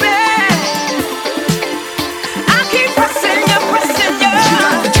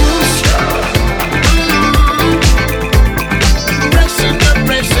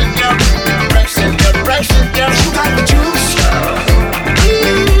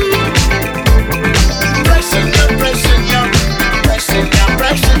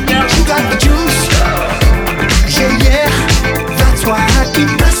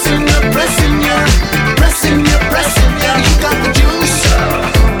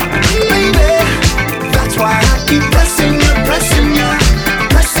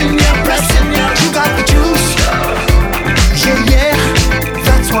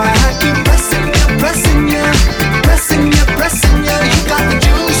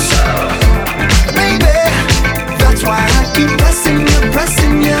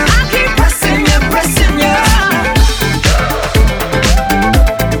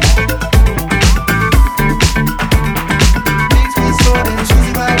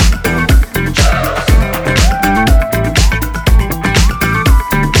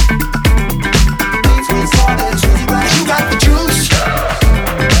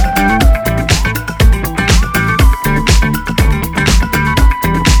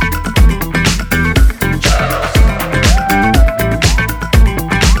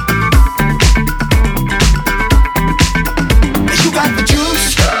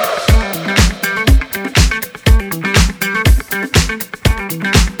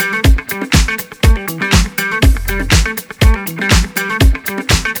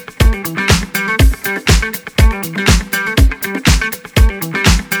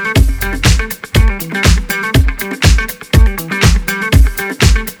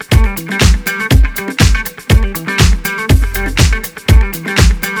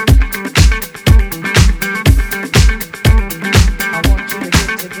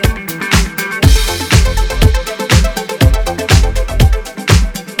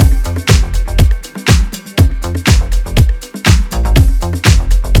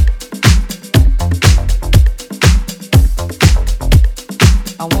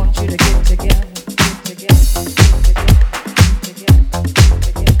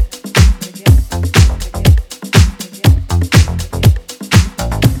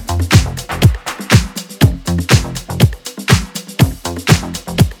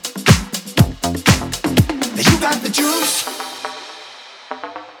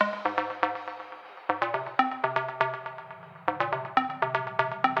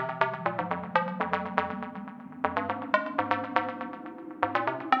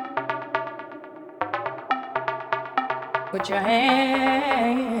 Put your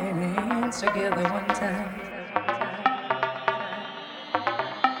hands together one time.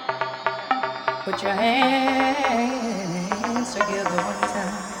 Put your hands together one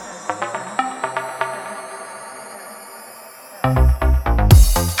time.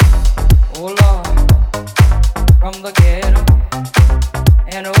 Oh Lord, from the ghetto,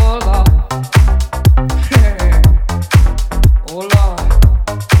 and oh Lord, oh Lord,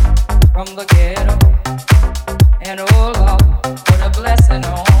 from the ghetto, and oh Lord, put a blessing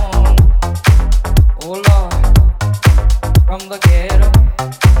on. Oh Lord, from the ghetto,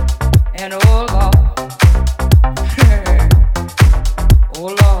 and oh Lord, oh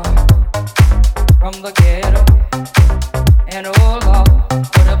Lord, from the ghetto, and oh Lord,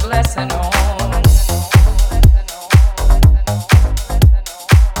 put a blessing on.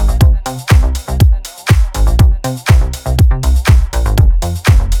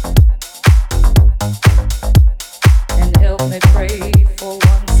 And help me pray for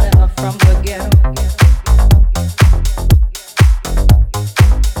oneself from the ghetto.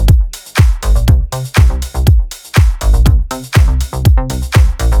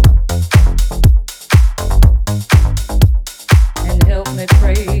 And help me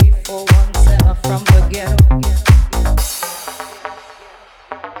pray for oneself from the ghetto.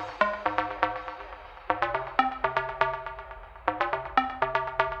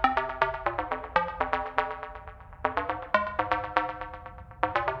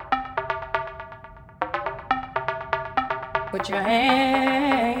 Put your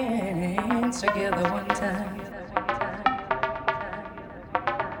hands together one time.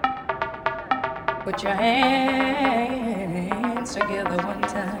 Put your hands together one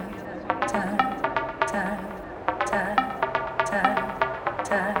time. Time, time, time, time, time,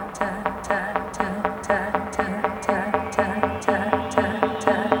 time, time, time, time, time, time, time, time,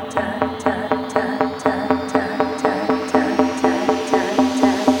 time, time,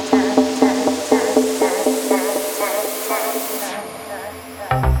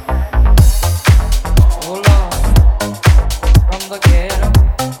 oh Lord, from the ghetto,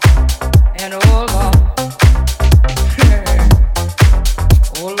 and oh Lord,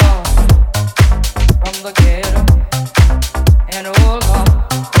 oh Lord, from the ghetto, and oh Lord,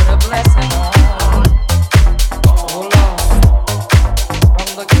 put a blessing on. Oh Lord, from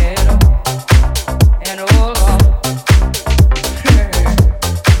the ghetto, and oh Lord,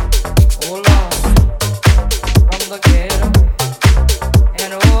 oh Lord, from the ghetto,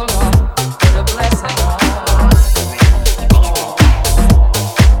 and oh Lord, put a blessing on.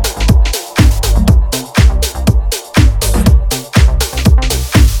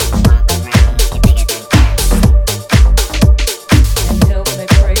 And help me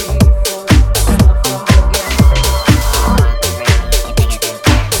pray for oneself from the ghetto.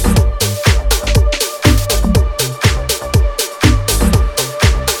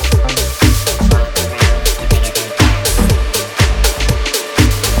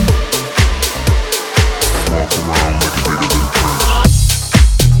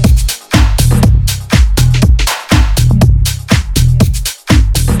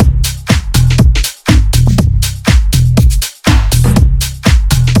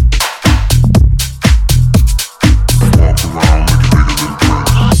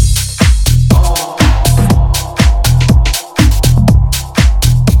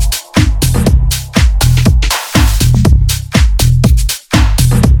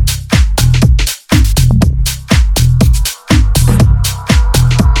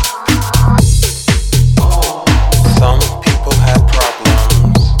 Some people have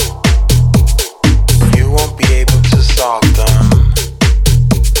problems. You won't be able to solve them.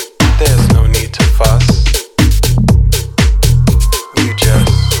 There's no need to fuss. You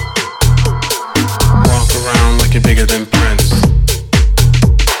just walk around like you're bigger than Prince.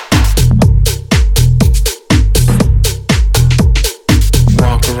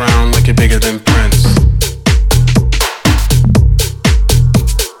 Walk around like you're bigger than Prince.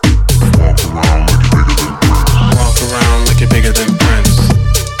 Walk around like you're bigger than Prince.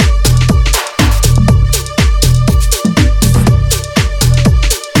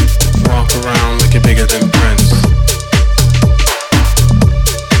 Walk around like you're bigger than Prince.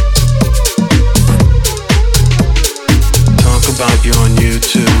 Talk about you on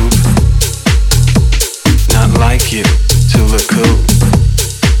YouTube. Not like you to look cool.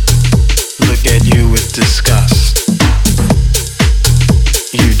 Look at you with disgust.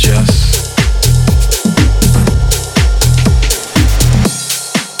 You just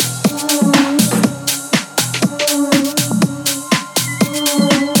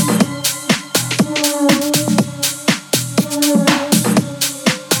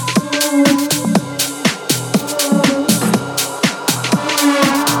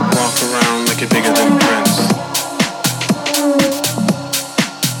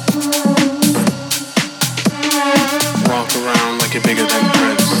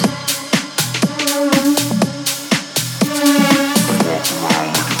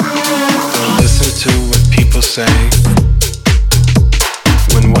say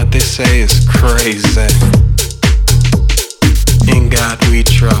when what they say is crazy. In God we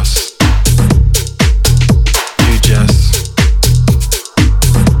trust. You just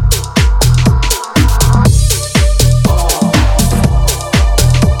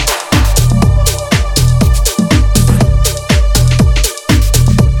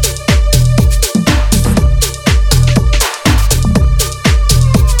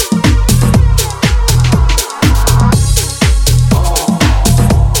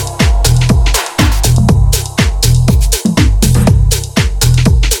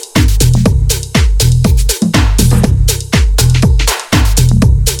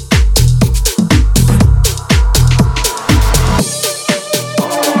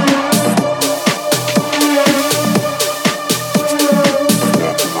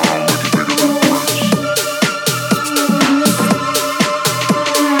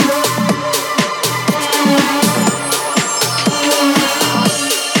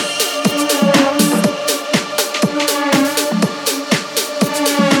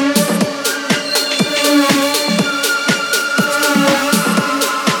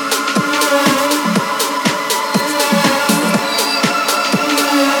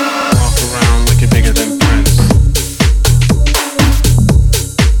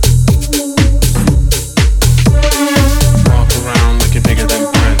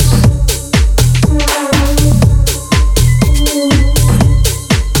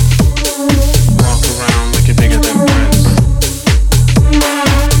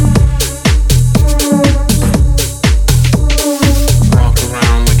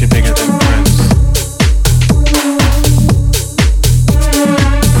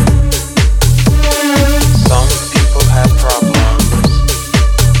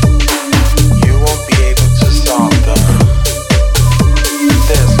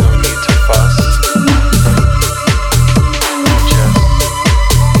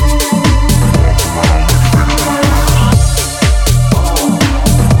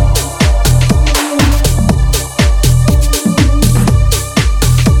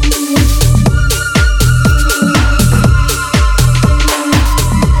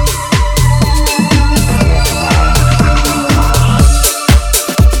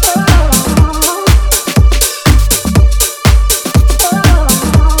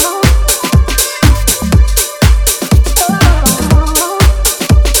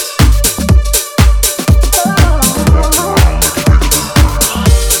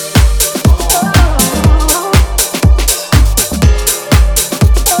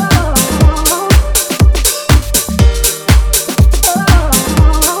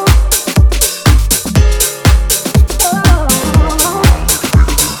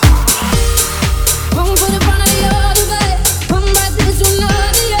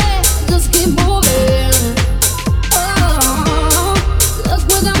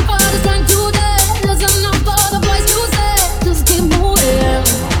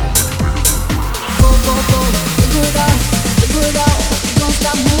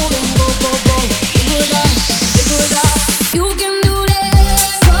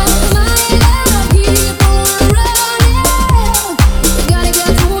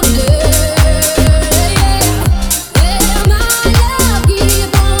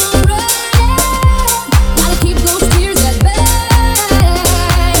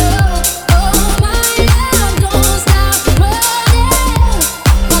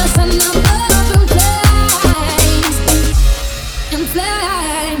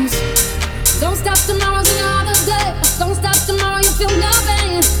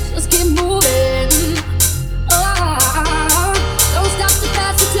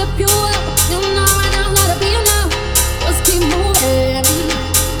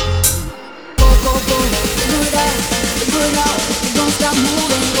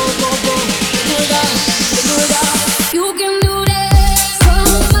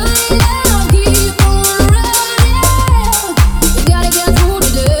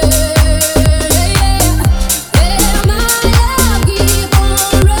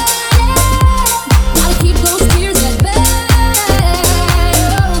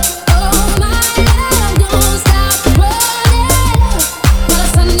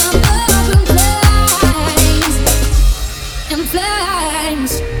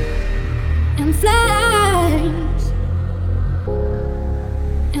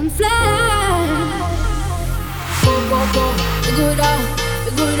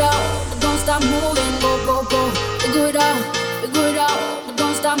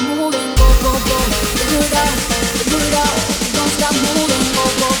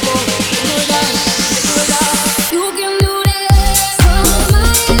You can do this. So my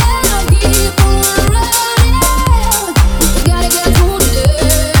love keep on running.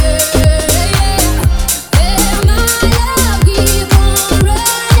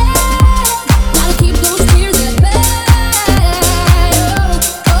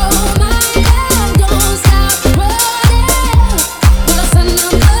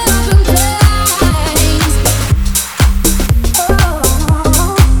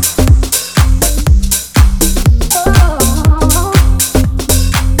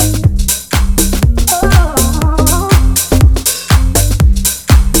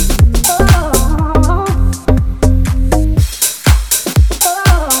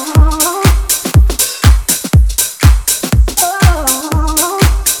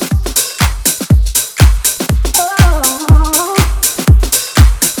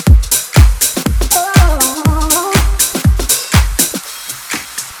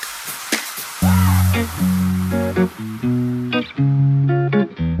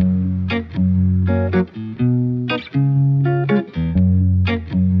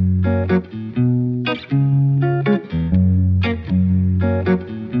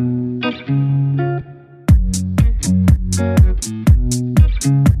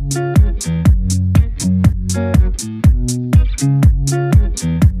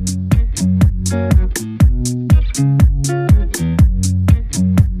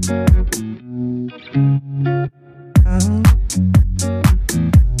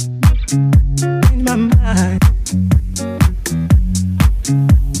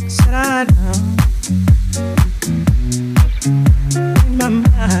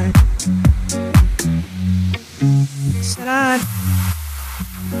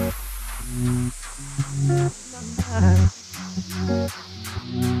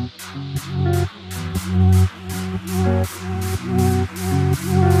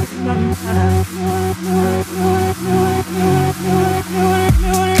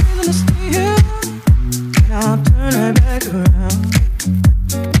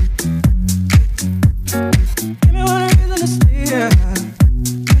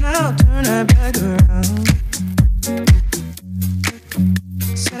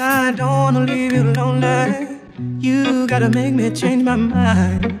 gotta make me change my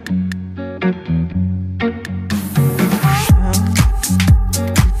mind.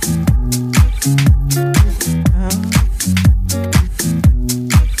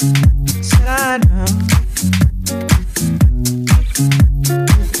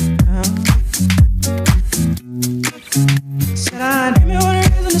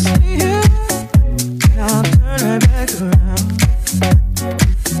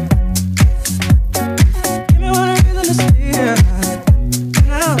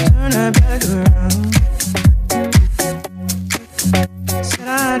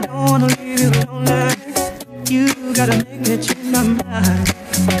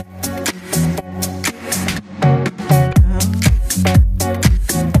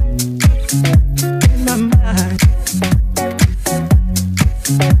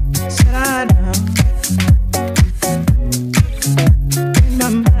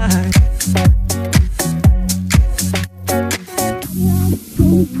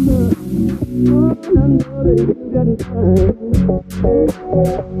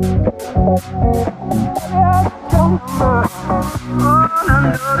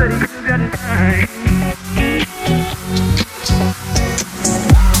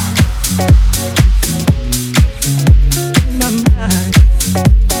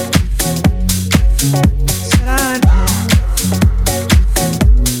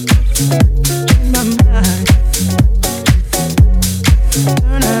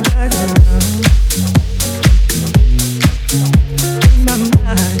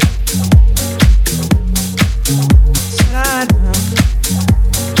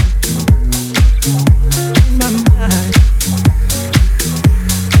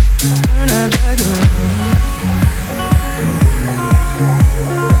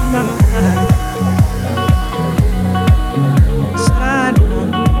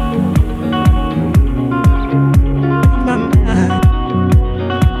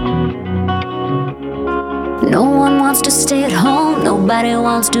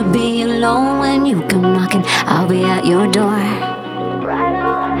 To be alone when you come knocking, I'll be at your door.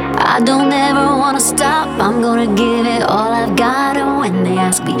 I don't ever wanna stop, I'm gonna give it all I've got. And when they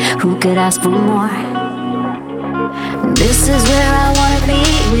ask me, who could ask for more? This is where I wanna be,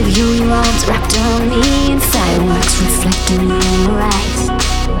 with you, your arms wrapped on me, and fireworks reflecting in your eyes.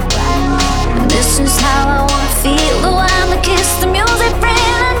 This is how I wanna feel, the wine, the kiss, the music, friend,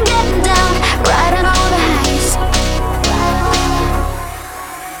 and getting down, riding all the highs.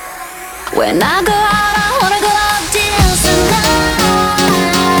 When I go out, I wanna go out dancing night.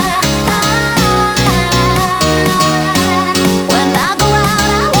 When I go out,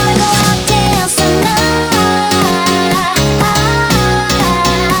 I wanna go out dancing night.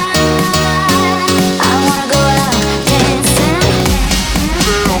 I wanna go out dancing,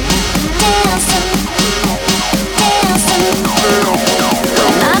 dancing, dancing.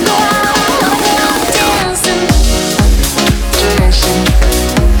 When I go out, I wanna go out dancing, dancing.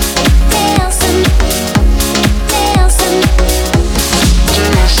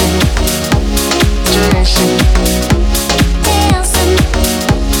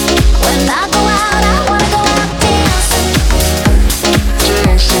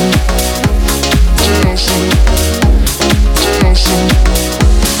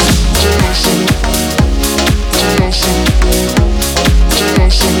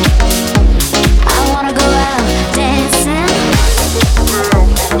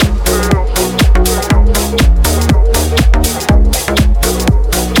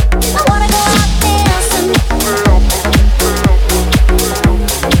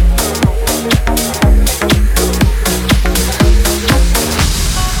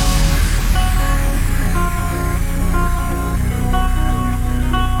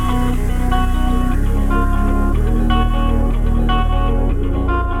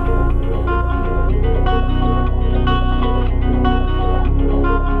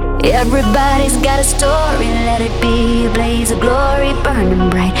 Everybody's got a story, let it be a blaze of glory, burning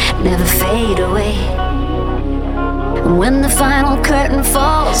bright, never fade away. And when the final curtain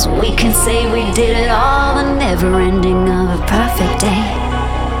falls, we can say we did it all, the never ending of a perfect day.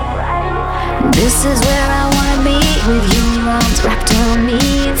 This is where I wanna be, with you, your arms wrapped on me,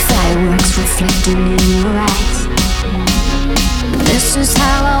 and fireworks reflecting in your eyes. This is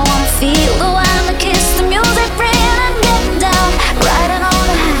how I wanna feel, the wine, the kiss, the music, friend, and getting down, riding all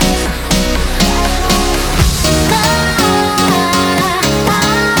the highs.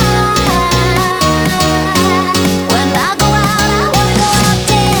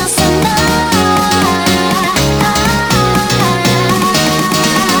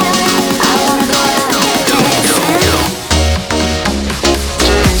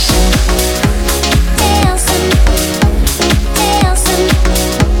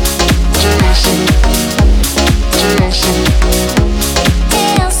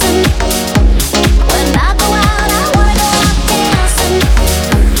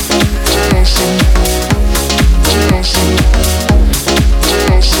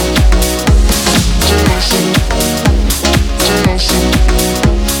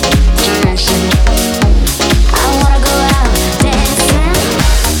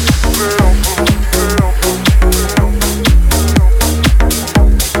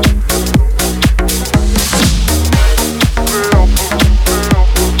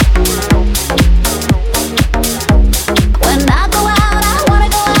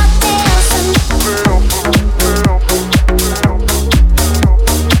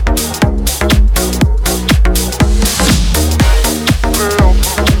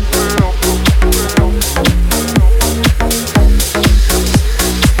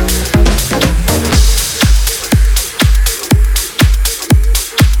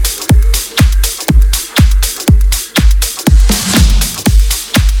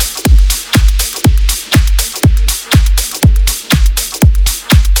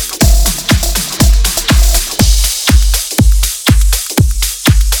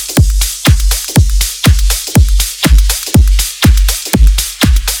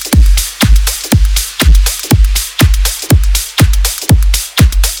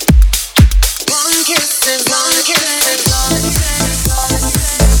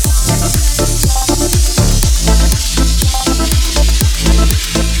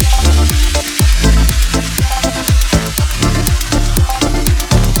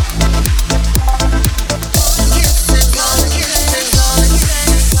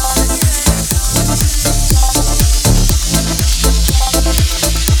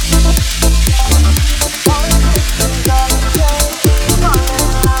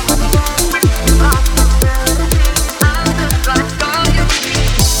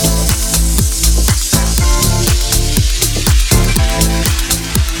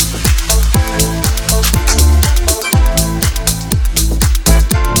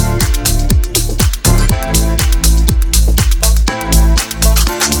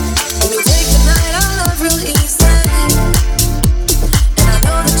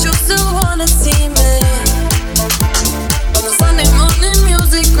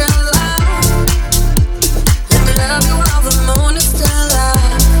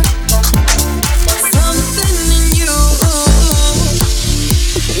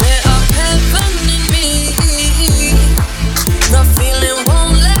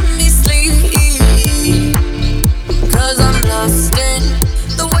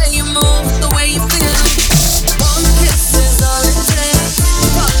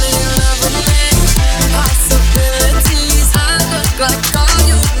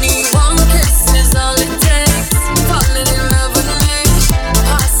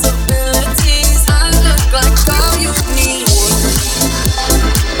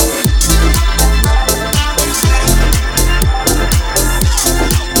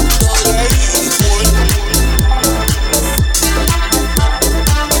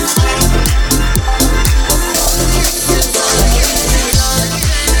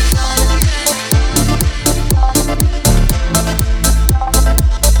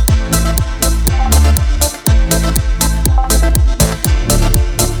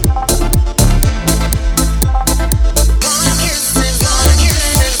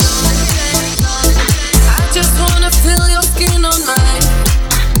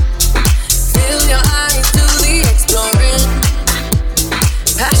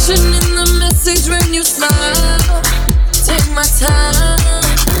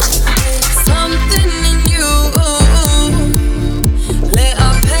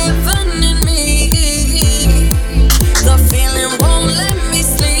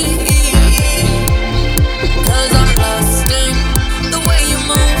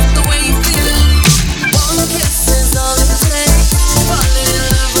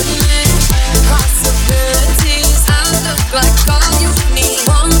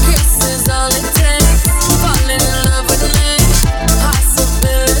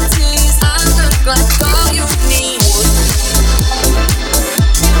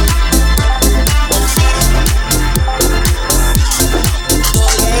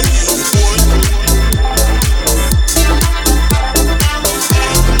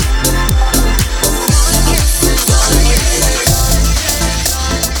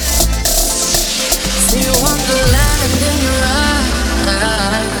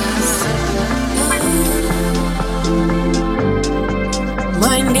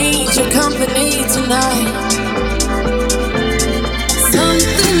 company tonight.